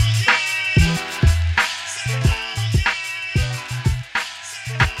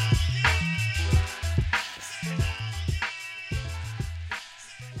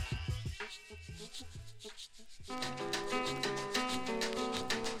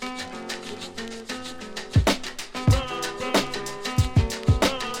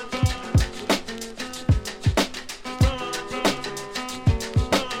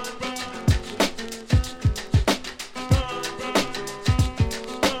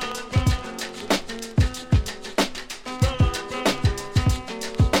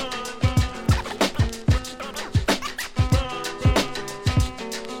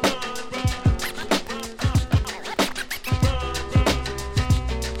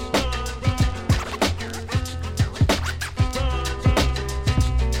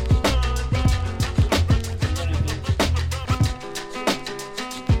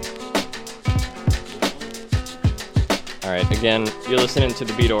 Again, you're listening to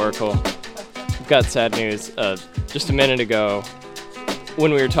the Beat Oracle. I've got sad news. Just a minute ago,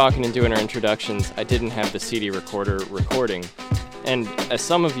 when we were talking and doing our introductions, I didn't have the CD recorder recording. And as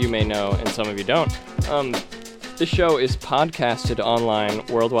some of you may know, and some of you don't, this show is podcasted online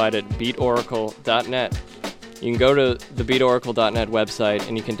worldwide at beatoracle.net. You can go to the beatoracle.net website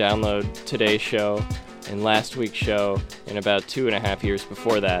and you can download today's show and last week's show and about 2.5 years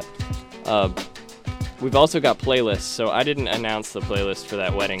before that. We've also got playlists, so I didn't announce the playlist for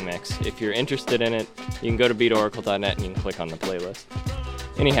that wedding mix. If you're interested in it, you can go to beatoracle.net and you can click on the playlist.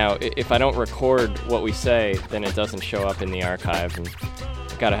 Anyhow, if I don't record what we say, then it doesn't show up in the archive, and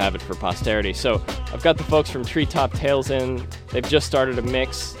I've got to have it for posterity. So I've got the folks from Treetop Tales in. They've just started a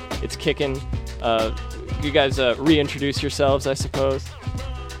mix. It's kicking. You guys reintroduce yourselves, I suppose.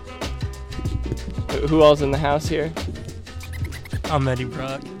 Who all's in the house here? I'm Eddie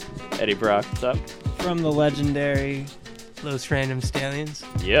Brock. Eddie Brock, what's up? From the legendary Los Random Stallions.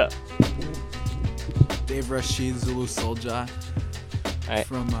 Yeah. Dave Rashid, Zulu Soulja.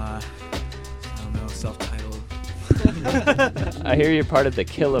 From, I don't know, self-titled. I hear you're part of the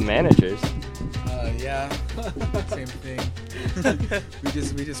Killa Managers. Yeah, same thing.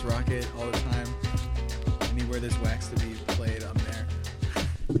 we just rock it all the time. Anywhere there's wax to be played, I'm there.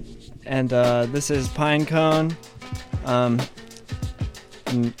 And this is Pinecone. I'm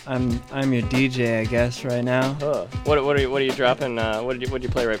your DJ, I guess, right now. What are you dropping? What did you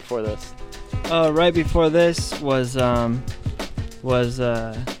play right before this? Right before this was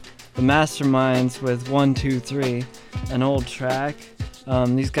the Masterminds with 1, 2, 3, an old track.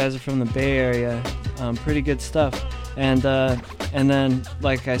 These guys are from the Bay Area. Pretty good stuff. And then,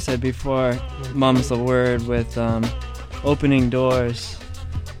 like I said before, Mum's the Word with Opening Doors.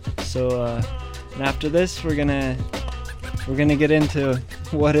 So and after this, we're gonna get into,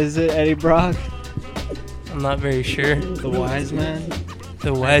 what is it, Eddie Brock? I'm not very sure. The Wise Man?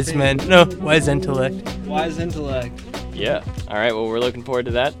 The Wise Man. No, Wise Intellect. Wise Intellect. Yeah. All right. Well, we're looking forward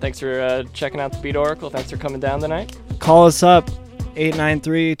to that. Thanks for checking out the Beat Oracle. Thanks for coming down tonight. Call us up,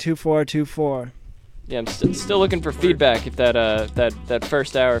 893-2424. Yeah, I'm still looking for feedback. If that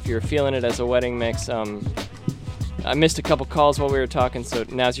first hour, if you're feeling it as a wedding mix, I missed a couple calls while we were talking, so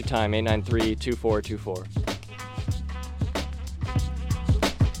now's your time. 893-2424.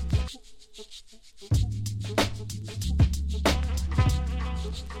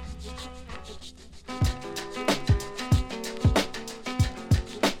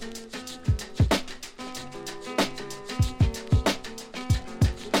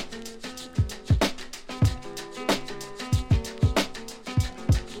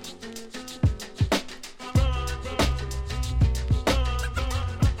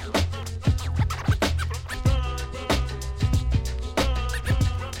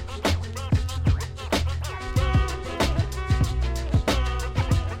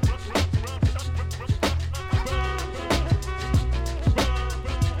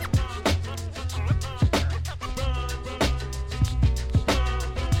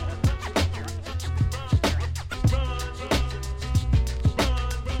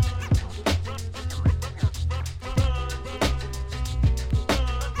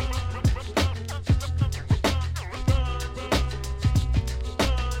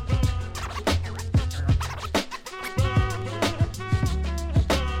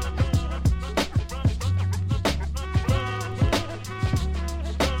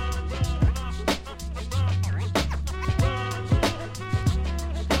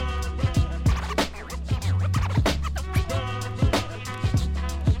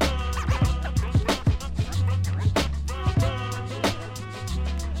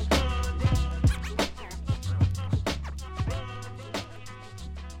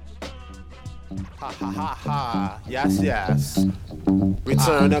 Yes.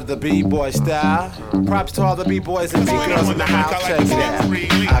 Return of the B-boy style. Props to all the B-boys and B-girls in the house. Check it out.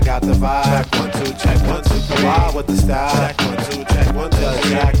 I got the vibe. Check 1, 2, check 1, 2, 3. Wild with the style. Check 1, 2, check 1, 2.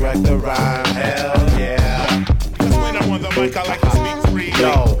 Jack wreck the rhyme. Hell yeah. When I'm on the mic, I like to speak free.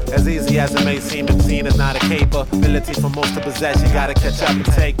 Yo, as easy as it may seem, the scene is not a capability for most to possess. You gotta catch up and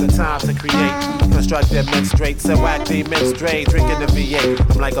take the time to create. Constructive men straight, so whack the men straight. Drinking the V8.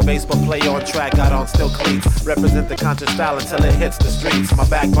 I'm like a baseball player on track, got on still cleats. Represent the conscious style until it hits the streets. My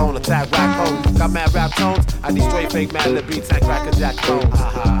backbone, attack rap home. Got mad rap tones. I destroy fake mad lip beats and crack a jack clones.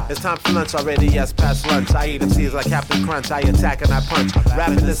 It's time for lunch already, yes, past lunch. I eat MCs like Captain Crunch. I attack and I punch.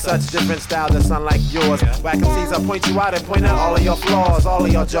 Rapping is such different style that's unlike yours. Whack MCs, I point you out and point out all of your flaws. All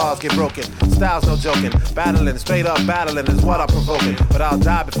of your jaws get broken. Style's no joking. Battling, straight up battling is what I'm provoking. But I'll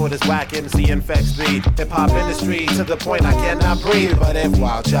die before this whack MC infects the hip-hop industry to the point I cannot breathe. But if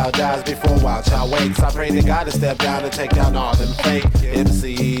Wild Child dies before Wild Child wakes, I pray to God to step down and take down all them fake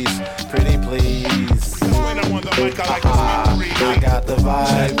MCs. Pretty please. When I'm on the mic, I like to speak free. I got the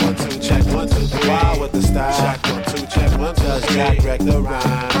vibe. 1, 2, check, 1, 2, 3. Wild with the style. Check 1, 2, check 1, 2. Does Jack wreck the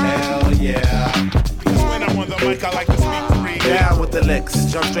rhyme? Hell yeah. Cause when I'm on the mic, I like to speak free. Down with the licks,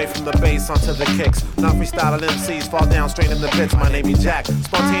 jump straight from the bass onto the kicks. Non-freestyling MCs fall down straight in the pits. My name is Jack,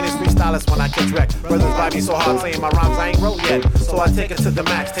 spontaneous freestylist when I catch wreck. Brothers vibe me so hard saying my rhymes I ain't wrote yet. So I take it to the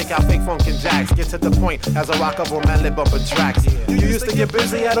max, take out fake funk and jacks. Get to the point as I rock up on my lip bumping tracks. You used to get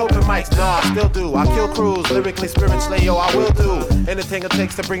busy at open mics, no I still do. I kill crews, lyrically, spiritually, yo I will do anything it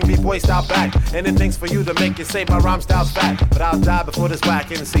takes to bring B-boy style back. Anything's for you to make you say my rhyme style's fat. But I'll die before this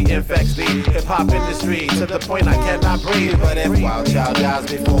whack MC infects the hip-hop industry to the point I cannot breathe. But if Wild Child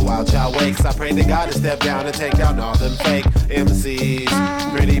dies before Wild Child wakes, I pray to God to step down and take down all them fake MCs.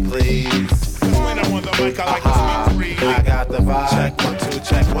 Pretty please. When I'm on the mic, I like to speak free. I got the vibe. Check 1, 2,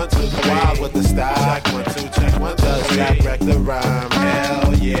 check 1, 2, 3. Wild with the style. Check 1, 2, check 1, 2. Does Jack wreck the rhyme?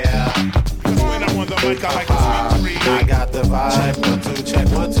 Hell yeah. Cause when I'm on the mic, I like to speak free. I got the vibe. 1, 2, check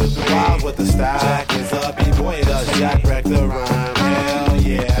 1, 2, 3. Wild with the style. Jack is a B-boy. Does Jack wreck the rhyme? Hell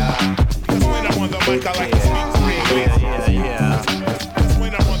yeah. Cause when I'm on the mic, I like to speak free. Yeah. Cause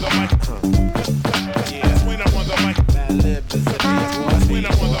when I'm on the mic, cause when I'm on the mic, when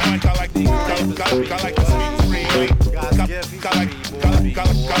I'm on the mic, I like to speak free.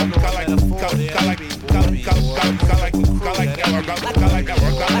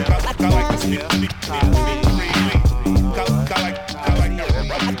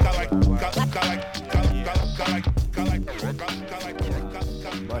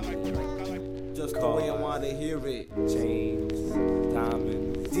 Just the way I wanna hear it. Chains,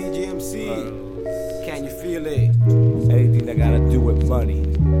 diamonds, DJ MC. Can you feel it? Anything that gotta do with money.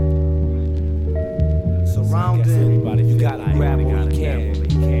 Surrounding, you gotta grab all you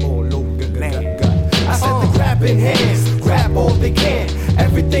can. All over the land. I said the grabbing hands, grab all they can.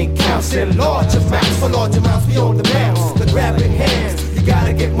 Everything counts in large amounts, for large amounts beyond the bounds. The grabbing hands, you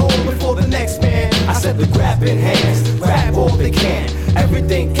gotta get more before the next man. I said the grabbing hands, grab all they can.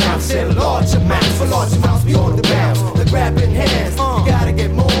 Everything counts in large amounts, for large amounts beyond the bounds. The grabbing hands, you gotta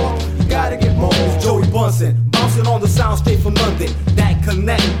get more, you gotta get more. Joey Bunsen, bouncing on the sound straight from London. That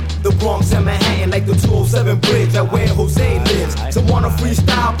connect the Bronx and Manhattan like the 207 bridge at where Jose lives. Some wanna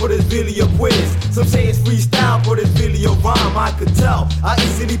freestyle, but it's really a quiz. Some say it's freestyle, but it's really a rhyme. I could tell, I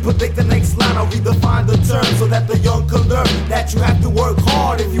easily predict the next line. I'll redefine the term so that the young can learn that you have to work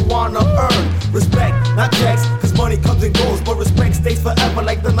hard if you wanna earn respect, not checks, cause money comes and goes, but respect stays forever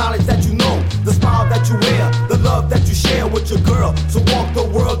like the knowledge that you know, the smile that you wear, the love that you share with your girl. So walk the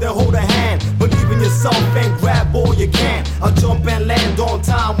world and hold a hand, believe in yourself and grab all you can. I'll jump and land on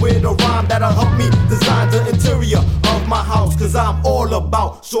time with a rhyme that'll help me design the interior of my house, cause I'm all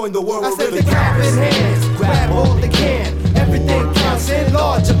about showing the world. I said the grabbing hands, grab all they can. Everything counts in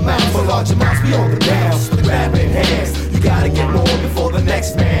large amounts, for large amounts beyond the bounds. The grabbing hands, you gotta get more before the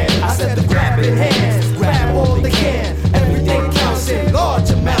next man. I said the grabbing hands, grab all they can. Everything counts in large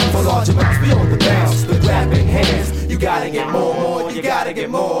amounts, for large amounts beyond the bounds. The grabbing hands, you gotta get more, you gotta get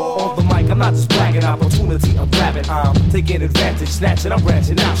more. On the mic, I'm not just bragging, opportunity I'm grabbing. I'm taking advantage, snatching, I'm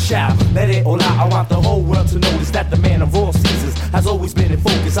branching out. Shout, let it all out. I want the whole world to notice that the man of all seasons has always been in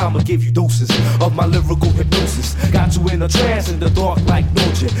focus. I'ma give you doses of my lyrical hypnosis. Got you in a trance in the dark like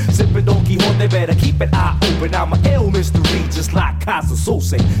Noche. Sipping Don Quixote, better keep an eye open. I'm an ill mystery, just like Casa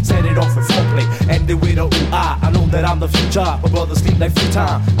Sose. Set it off in foreplay, ended with a ooh-ah. I know that I'm the future, my brothers sleep like free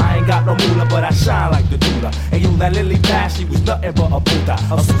time. I ain't got no moolah, but I shine like the doula. And yo, that Lily Pad, she was nothing but a puta.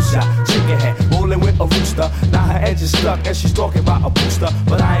 A susha, chicken head, rolling with a rooster. Now her engine's stuck and she's talking about a booster.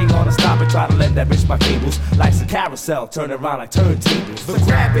 But I ain't gonna stop and try to lend that bitch my cables. Like some carousel, turn around like turntables. The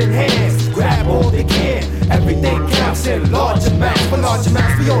grabbing hands, grab all they can. Everything counts in large amounts, for large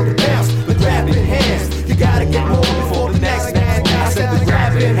amounts beyond the bounds. The grabbing hands, you gotta get more before the next man. I said the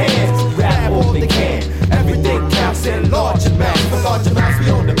grabbing hands, grab all they can. Everything counts in large amounts, for large amounts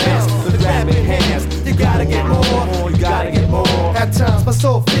beyond the bounds. The grabbing hands, you gotta get more, you gotta get more. At times my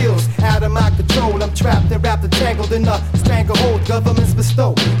soul feels out of my control. I'm trapped and wrapped and tangled in a stranglehold. Governments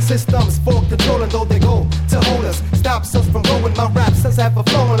bestow systems for control, and though they go to hold us, stops us from going. My rap says have a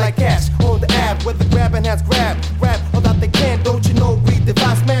flowing like cash on the ab, where the grabbing hands grab all that they can. Don't you know we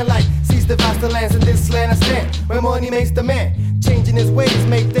devise man like seas devise the lands in this land I stand, where money makes the man. Changing his ways,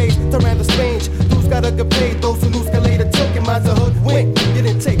 make days turn rather strange. Those gotta get paid, those who lose can later took. And mine's a hoodwink. You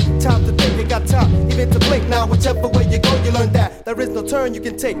didn't take time to think, you got time even to blink. Now whichever way you go, you learn that there is no turn you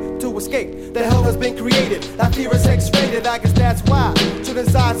can take to escape. The hell has been created, that fear is X-rated. I guess that's why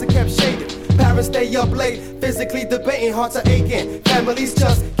children's eyes are kept shaded. Parents stay up late, physically debating, hearts are aching. Families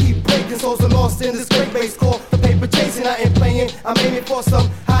just keep breaking. broken souls are lost in this great race called the paper chasing. I ain't playing, I'm aiming for some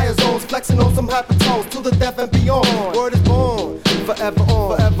higher zones, flexing on some hypertones to the death and beyond. Word is born, forever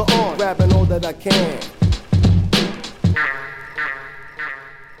on, grabbing all that I can.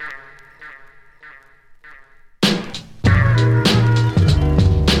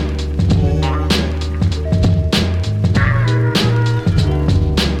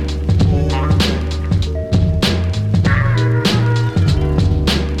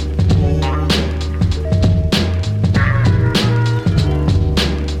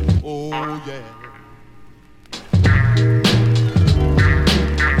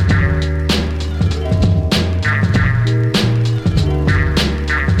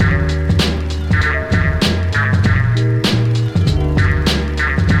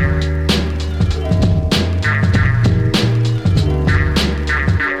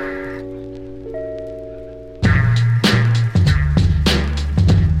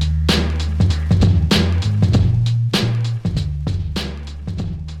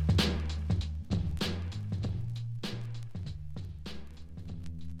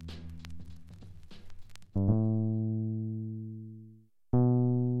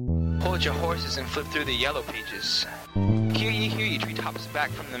 Hold your horses and flip through the yellow pages. Hear ye, treetops back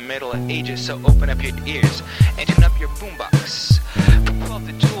from the Middle Ages, so open up your ears and tune up your boombox. For 12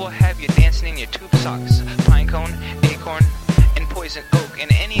 the jewel have you dancing in your tube socks. Pinecone, acorn, and poison oak,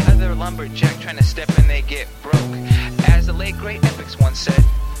 and any other lumberjack trying to step in they get broke. As the late great epics once said,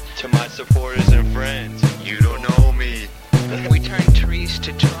 to my supporters and friends, you don't know me. We turn trees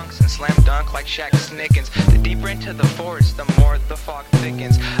to trunks and slam dunk like Shaq Snickens. The deeper into the forest, the more the fog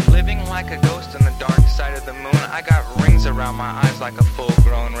thickens. Living like a ghost on the dark side of the moon. I got rings around my eyes like a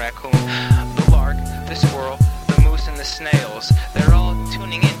full-grown raccoon. The lark, the squirrel, the moose, and the snails, they're all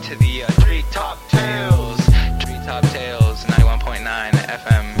tuning into the Treetop Tales. Treetop Tales, 91.9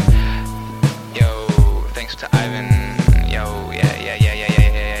 FM. Yo, thanks to Ivan. Yo, yeah.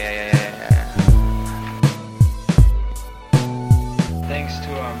 Thanks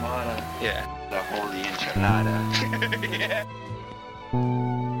to Armada. Yeah. The holy enchilada. Yeah.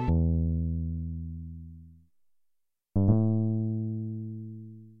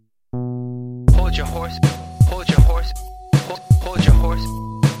 Hold your horse. Hold your horse. Hold your horse.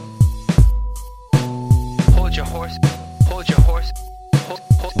 Hold your horse. Hold your horse.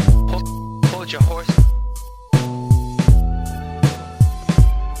 Hold your horse.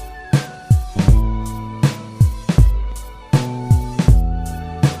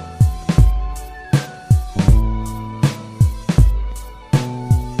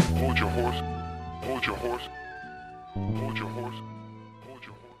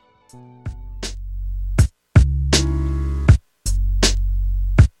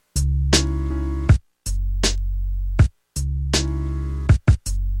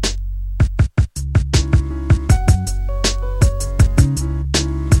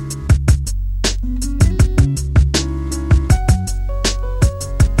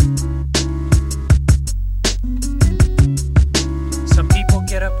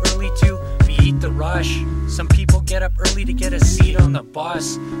 Some people get up early to get a seat on the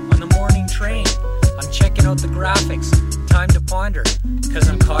bus. On the morning train, I'm checking out the graphics. Time to ponder, cause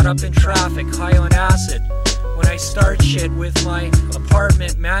I'm caught up in traffic, high on acid. When I start shit with my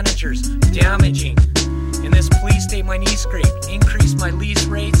apartment managers, damaging. In this police state, my knee scraped. Increase my lease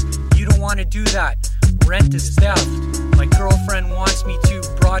rates, you don't want to do that. Rent is theft. My girlfriend wants me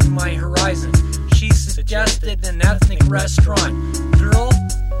to broaden my horizon. She suggested an ethnic restaurant. Girl,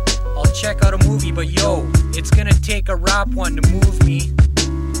 I'll check out a movie, but yo, it's gonna take a rap one to move me.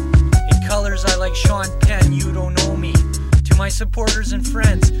 In colors I like Sean Penn, you don't know me. To my supporters and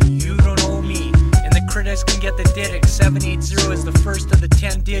friends, you don't know me. And the critics can get the didic, 780 is the first of the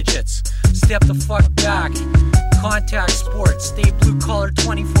 10 digits. Step the fuck back. Contact sports, stay blue collar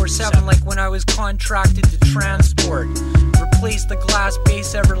 24/7 like when I was contracted to transport. Replace the glass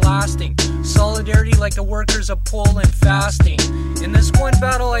base everlasting. Solidarity like the workers of Poland fasting. In this one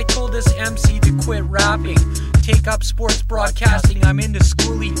battle I told this MC to quit rapping. Take up sports broadcasting, I'm into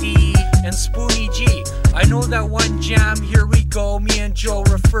Schoolie D and Spoonie G. I know that one jam, here we go. Me and Joe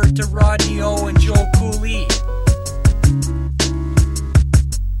referred to Rodney O and Joe Cooley.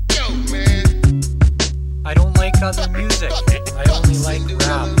 I don't like other music, I only like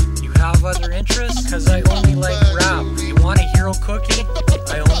rap. You have other interests? Cause I only like rap. You want a hero cookie?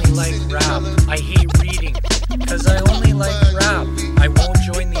 I only like rap. I hate reading, cause I only like rap. I won't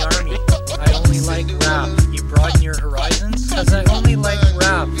join the army, I only like rap. You broaden your horizons? Cause I only like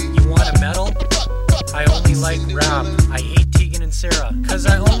rap. You want a medal? I only like rap. I hate Tegan and Sarah, cause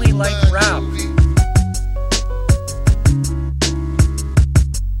I only like rap.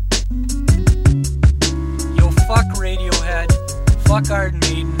 fuck Iron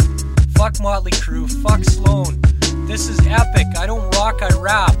Maiden, fuck Motley Crue, fuck Sloan. This is epic. I don't rock, I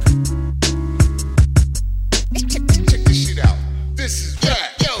rap. Check this shit out. This is rap.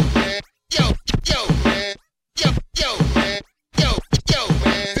 Yo, man. Yo, man. Yo, man. Yo,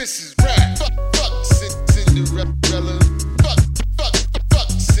 man. This is rap. Fuck Cinderella. Fuck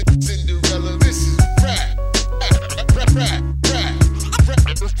Cinderella. This is rap. Rap.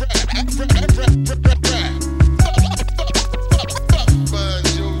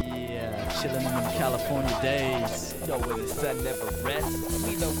 Yeah, chillin' in them California days. Yo, where the sun never rests.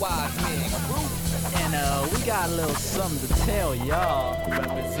 We the wise men group. And we got a little something to tell y'all.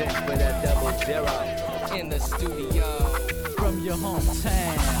 Represent with that 00 in the studio from your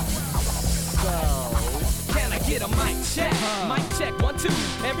hometown. So, can I get a mic check? Mic check, 1, 2.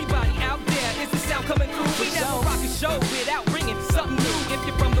 Everybody out there, is the sound coming through? We never rock a show without bringing something new. If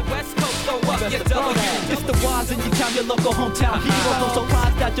you're from the West Coast, throw up your W. It's the wise in your town, your local hometown hero. Don't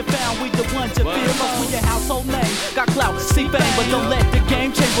surprise that you found we the ones you feel us with your household name. Got clout, see fame, but don't let the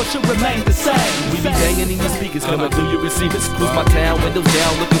game change what should remain the same. We be banging in your speakers, coming through your receivers. Cruise my town, windows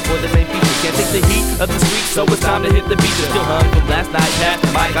down, looking for the main feature. Can't take the heat of the streets, so it's time to hit the beat. Still hung from last night, past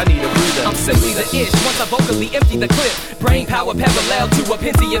the mic, I need a breather. I'm simply the ish, once I vocally empty the clip. Brain power parallel to a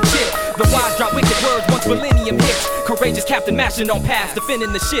Pentium chip. The wise drop wicked words once millennium hits. Courageous captain mashing on paths,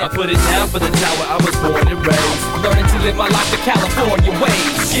 defending the ship. I put it down for the tower I was born and raised. Learning to live my life the California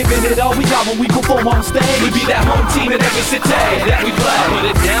ways. Giving it all we got when we perform on stage. We be that home team in every city that we play. I put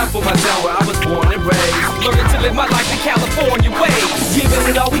it down for my town where I was born and raised. Learning to live my life the California ways. Giving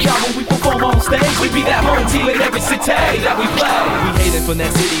it all we got when we perform on stage. We be that home team in every city that we play. We hating from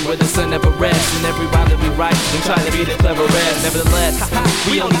that city where the sun never rests. And every rhyme that we write, we try to be the cleverest. Nevertheless,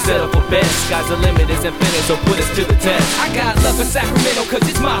 we only settle for best. Sky's the limit, it's infinite, so put us to the test. I got love for Sacramento cause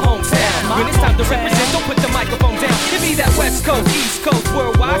it's my hometown. When it's time to represent, don't put the microphone down. It be that West Coast, East Coast,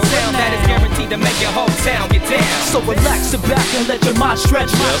 worldwide sound that is guaranteed to make your whole town get down. So relax, sit back and let your mind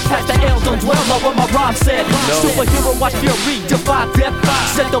stretch. Past the L, don't dwell on what my rhyme said. Superhero, watch fury, defy death.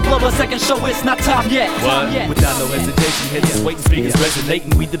 Set the blow a second show, it's not time yet. Without no hesitation, heads waiting, speakers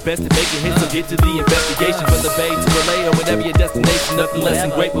resonating. We the best at making hits, so get to the investigation. From the bay to the LA or whatever your destination. Nothing less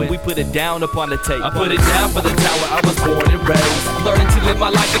than great when we put it down upon the tape. I put it down for the tower I was born and raised. Learning to live my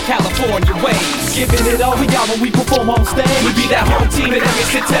life the California ways. Giving it all we got when we perform on stage. We be that home team in every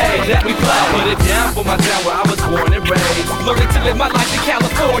city that we play. I put it down for my town where I was born and raised. Learning to live my life the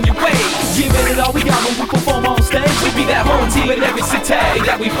California ways. Giving it all we got when we perform on stage. We be that home team in every city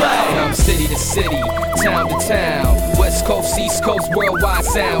that we play. From city to city, town to town, West Coast, East Coast, worldwide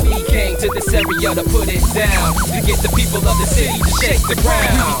sound. We came to this area to put it down, to get the people of the city to shake the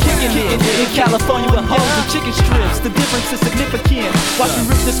ground. Kicking it in California with hoes and chicken strips. The difference is significant. Watch me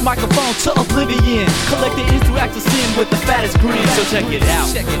rip this microphone to oblivion. Collecting ends through acts of sin with the fattest grin. So check it out,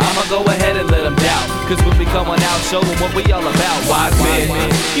 I'ma go ahead and let them doubt. Cause when we come on out, show them what we all about. Wise men,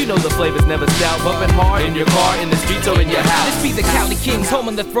 you know the flavor's never stout. Bumping hard in your car, in the streets, or in your house. This be the County Kings, home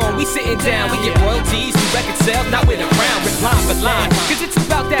on the throne. We sitting down, we get royalties, we record sales, not with a crown, rip line for line. Cause it's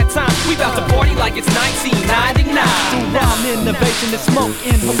about that time, we about to party like it's 1999. Through rhyme innovation and smoke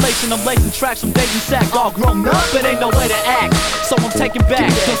inhalation, I'm lacing tracks from dating sack, all grown up, but ain't no way to act. So I'm taking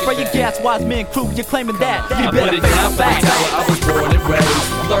back, don't spray your gas, wise men crew, you're claiming that. You I put it down for the tower I was born and raised.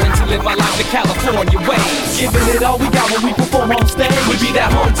 Learning to live my life the California ways. Giving it all we got when we perform on stage. We be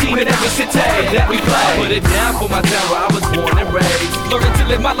that home team in every city that we play. I put it down for my town where I was born and raised. Learning to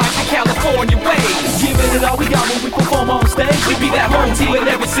live my life the California ways. Giving it all we got when we perform on stage. We be that home team in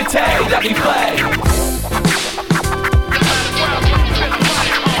every city that we play.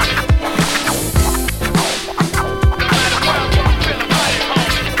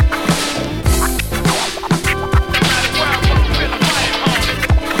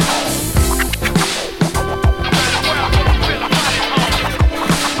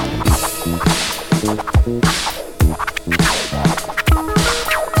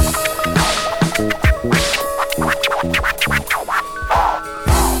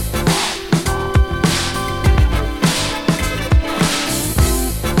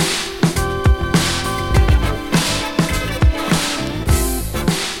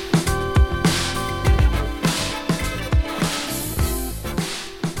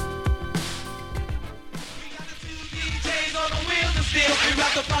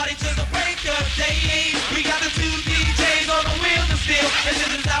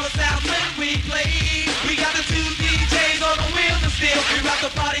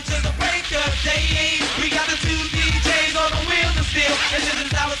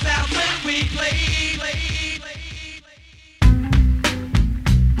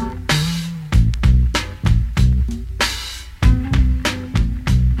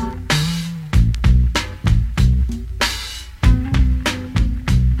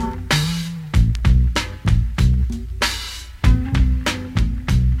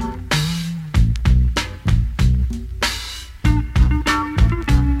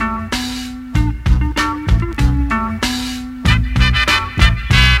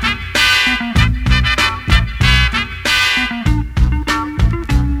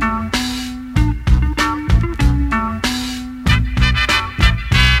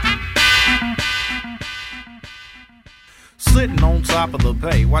 top of the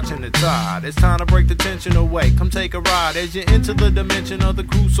bay, watching the tide. It's time to break the tension away. Come take a ride as you enter the dimension of the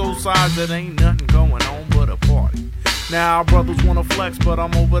crucial size. That ain't nothing going on but a party. Now brothers wanna flex, but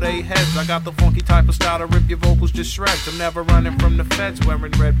I'm over their heads. I got the funky type of style to rip your vocals to shreds. I'm never running from the feds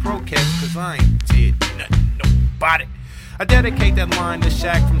wearing red pro-cats, cause I ain't did nothing, nobody. I dedicate that line to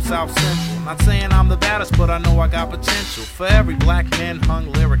Shaq from South Central. Not saying I'm the baddest, but I know I got potential. For every black man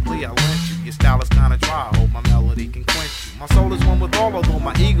hung lyrically, I lent you. Your style is kinda dry, I hope my melody can quench you. My soul is one with all, although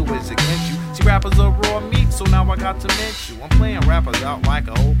my ego is against you. See, rappers are raw meat, so now I got to mint you. I'm playing rappers out like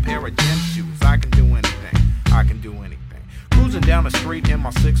a old pair of gym shoes. I can do anything, I can do anything. Cruising down the street in my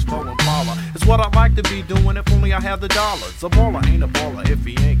 6'4" Impala. It's what I'd like to be doing if only I had the dollars. A baller ain't a baller if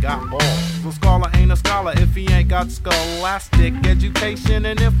he ain't got balls. A scholar ain't a scholar if he ain't got scholastic education.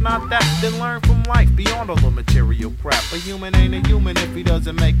 And if not that, then learn from life beyond all the material crap. A human ain't a human if he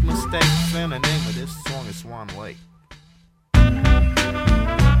doesn't make mistakes. And the name of this song is Swan Lake.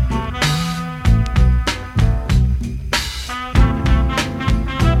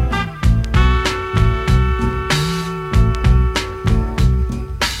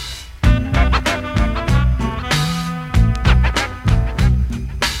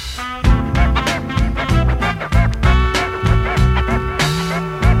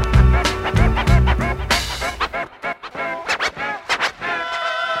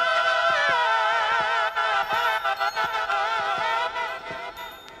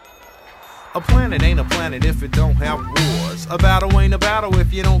 A planet ain't a planet if it don't have wars. A battle ain't a battle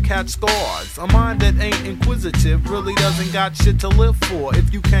if you don't catch scars. A mind that ain't inquisitive really doesn't got shit to live for.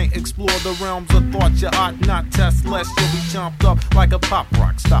 If you can't explore the realms of thought, you ought not test, lest you'll be chomped up like a pop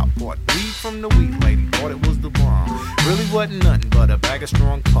rock. Stop, bought weed from the weed lady, thought it was the bomb. Really wasn't nothing but a bag of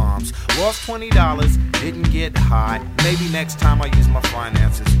strong palms. Lost $20, didn't get high. Maybe next time I use my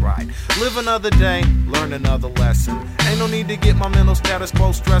finances right. Live another day, learn another lesson. Ain't no need to get my mental status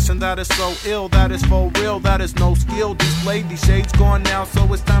quo stressing. That is so ill, that is for real, that is no skill. Displayed, these shades gone now,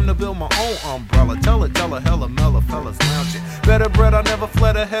 so it's time to build my own umbrella. Tell her, hella mellow fellas lounging. Better bread, I never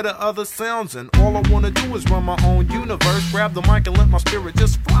fled ahead of other sounds. And all I wanna do is run my own universe. Grab the mic and let my spirit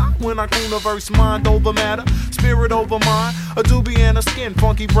just fly. When I universe, mind over matter, spirit over mind. A doobie and a skin,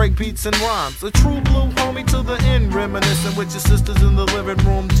 funky break beats and rhymes. A true blue homie to the end, reminiscing with your sisters in the living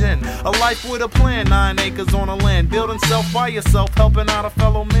room den. A life with a plan, 9 acres on a land. Building self by yourself, helping out a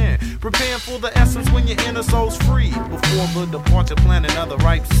fellow man. Preparing for the essence when your inner soul's free. Before the departure, plant another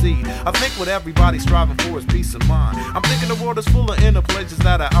ripe seed. I think what everybody's striving for is peace of mind. I'm thinking the world is full of inner pleasures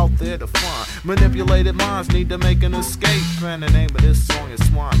that are out there to find. Manipulated minds need to make an escape. And the name of this song is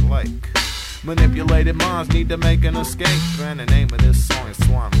Swan Lake. Manipulated minds need to make an escape. And the name of this song is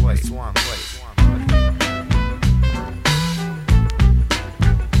Swan Lake. Swan Lake. Swan Lake.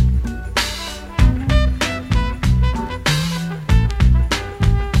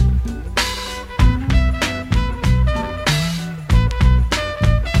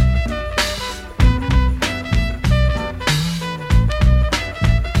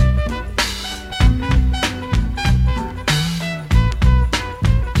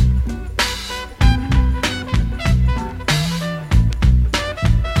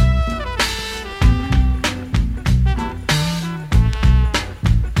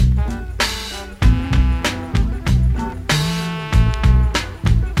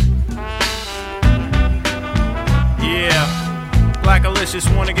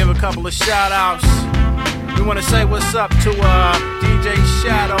 Just want to give a couple of shout outs. We want to say what's up to DJ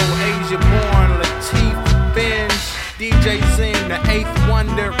Shadow, Asia Born, Latif Benz, DJ Zing, the 8th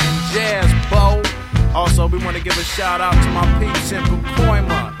Wonder, and Jazz Bo. Also, we want to give a shout out to my peeps in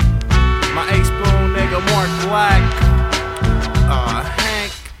Pacoima, my A-Spoon nigga Mark Black,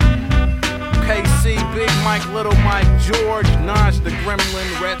 Hank, KC, Big Mike, Little Mike, George, Naj the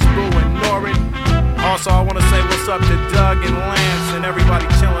Gremlin, Reds, Boo, and Norin. Also, I want to say what's up to Doug and Lance and everybody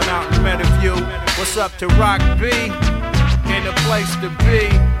chilling out in Meadowview. What's up to Rock B in the place to be.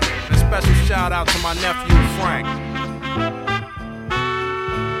 And a special shout out to my nephew Frank.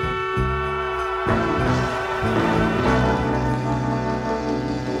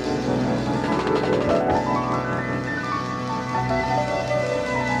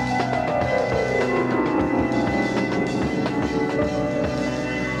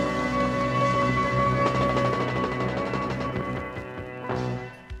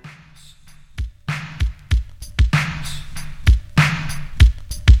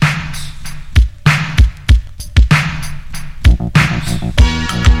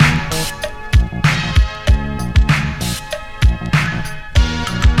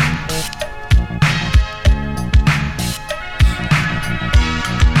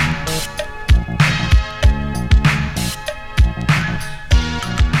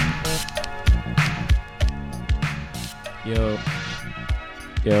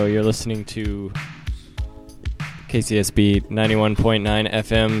 Yo, you're listening to KCSB 91.9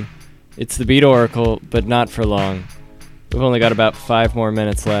 FM. It's the Beat Oracle, but not for long. We've only got about 5 more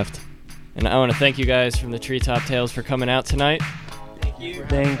minutes left. And I want to thank you guys from the Treetop Tales for coming out tonight.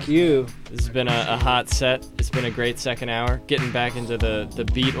 Thank you. This has been a hot set. It's been a great second hour. Getting back into the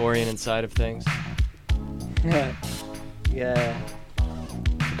beat-oriented side of things. Yeah.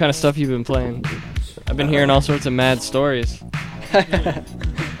 What kind of stuff you been playing? I've been hearing all sorts of mad stories. Yeah.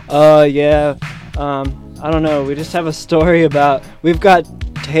 I don't know. We just have a story about... We've got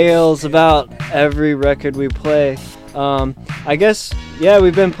tales about every record we play. I guess, yeah,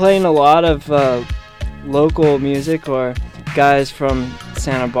 we've been playing a lot of local music or guys from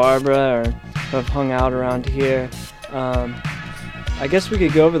Santa Barbara or who have hung out around here. I guess we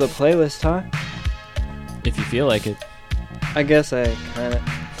could go over the playlist, huh? If you feel like it. I guess I kind of...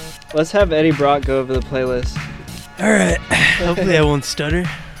 Let's have Eddie Brock go over the playlist. Alright, hopefully I won't stutter.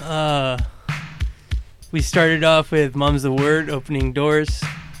 We started off with Mom's the Word, Opening Doors.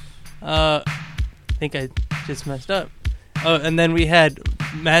 I think I just messed up. Oh, and then we had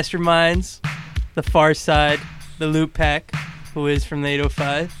Masterminds, The Far Side, The Loop Pack, who is from the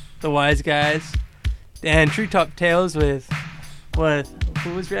 805, The Wise Guys, and Treetop Tales with...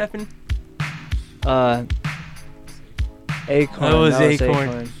 Who was rapping? Acorn. That was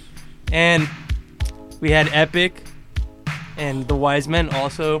Acorn. And we had Epic and The Wise Men,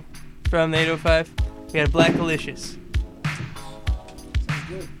 also from the 805. We had Black Delicious.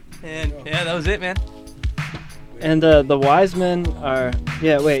 And yeah, that was it, man. And the Wise Men are...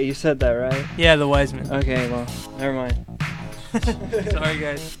 Yeah, wait, you said that, right? Yeah, the Wise Men. Okay, well, never mind. Sorry,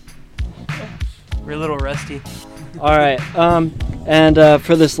 guys. We're a little rusty. All right. And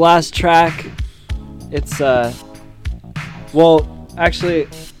for this last track, it's well, actually,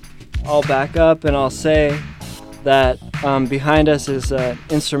 I'll back up and I'll say that behind us is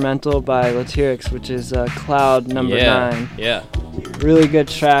instrumental by Latyrix, which is Cloud Number 9. Yeah. Really good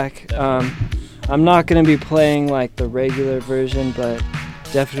track. I'm not gonna be playing like the regular version, but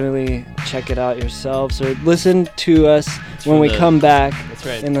definitely check it out yourselves or listen to us when we come back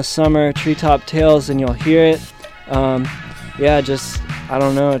in the summer, Treetop Tales, and you'll hear it. Yeah, just, I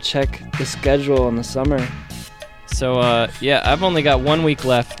don't know, check the schedule in the summer. So, yeah, I've only got 1 week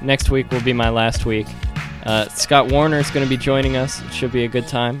left. Next week will be my last week. Scott Warner is going to be joining us. It should be a good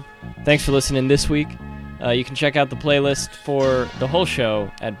time. Thanks for listening this week. You can check out the playlist for the whole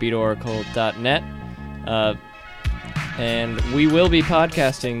show at beatoracle.net. And we will be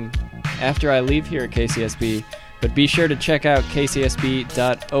podcasting after I leave here at KCSB, but be sure to check out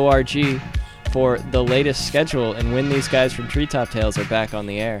kcsb.org for the latest schedule and when these guys from Treetop Tales are back on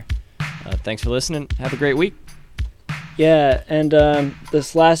the air. Thanks for listening. Have a great week. Yeah, and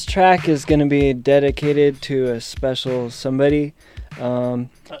this last track is going to be dedicated to a special somebody.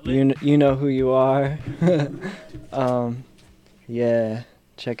 You know who you are. Yeah,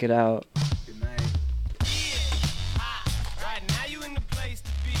 check it out.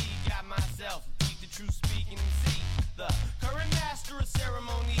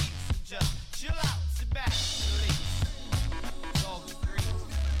 Chill out.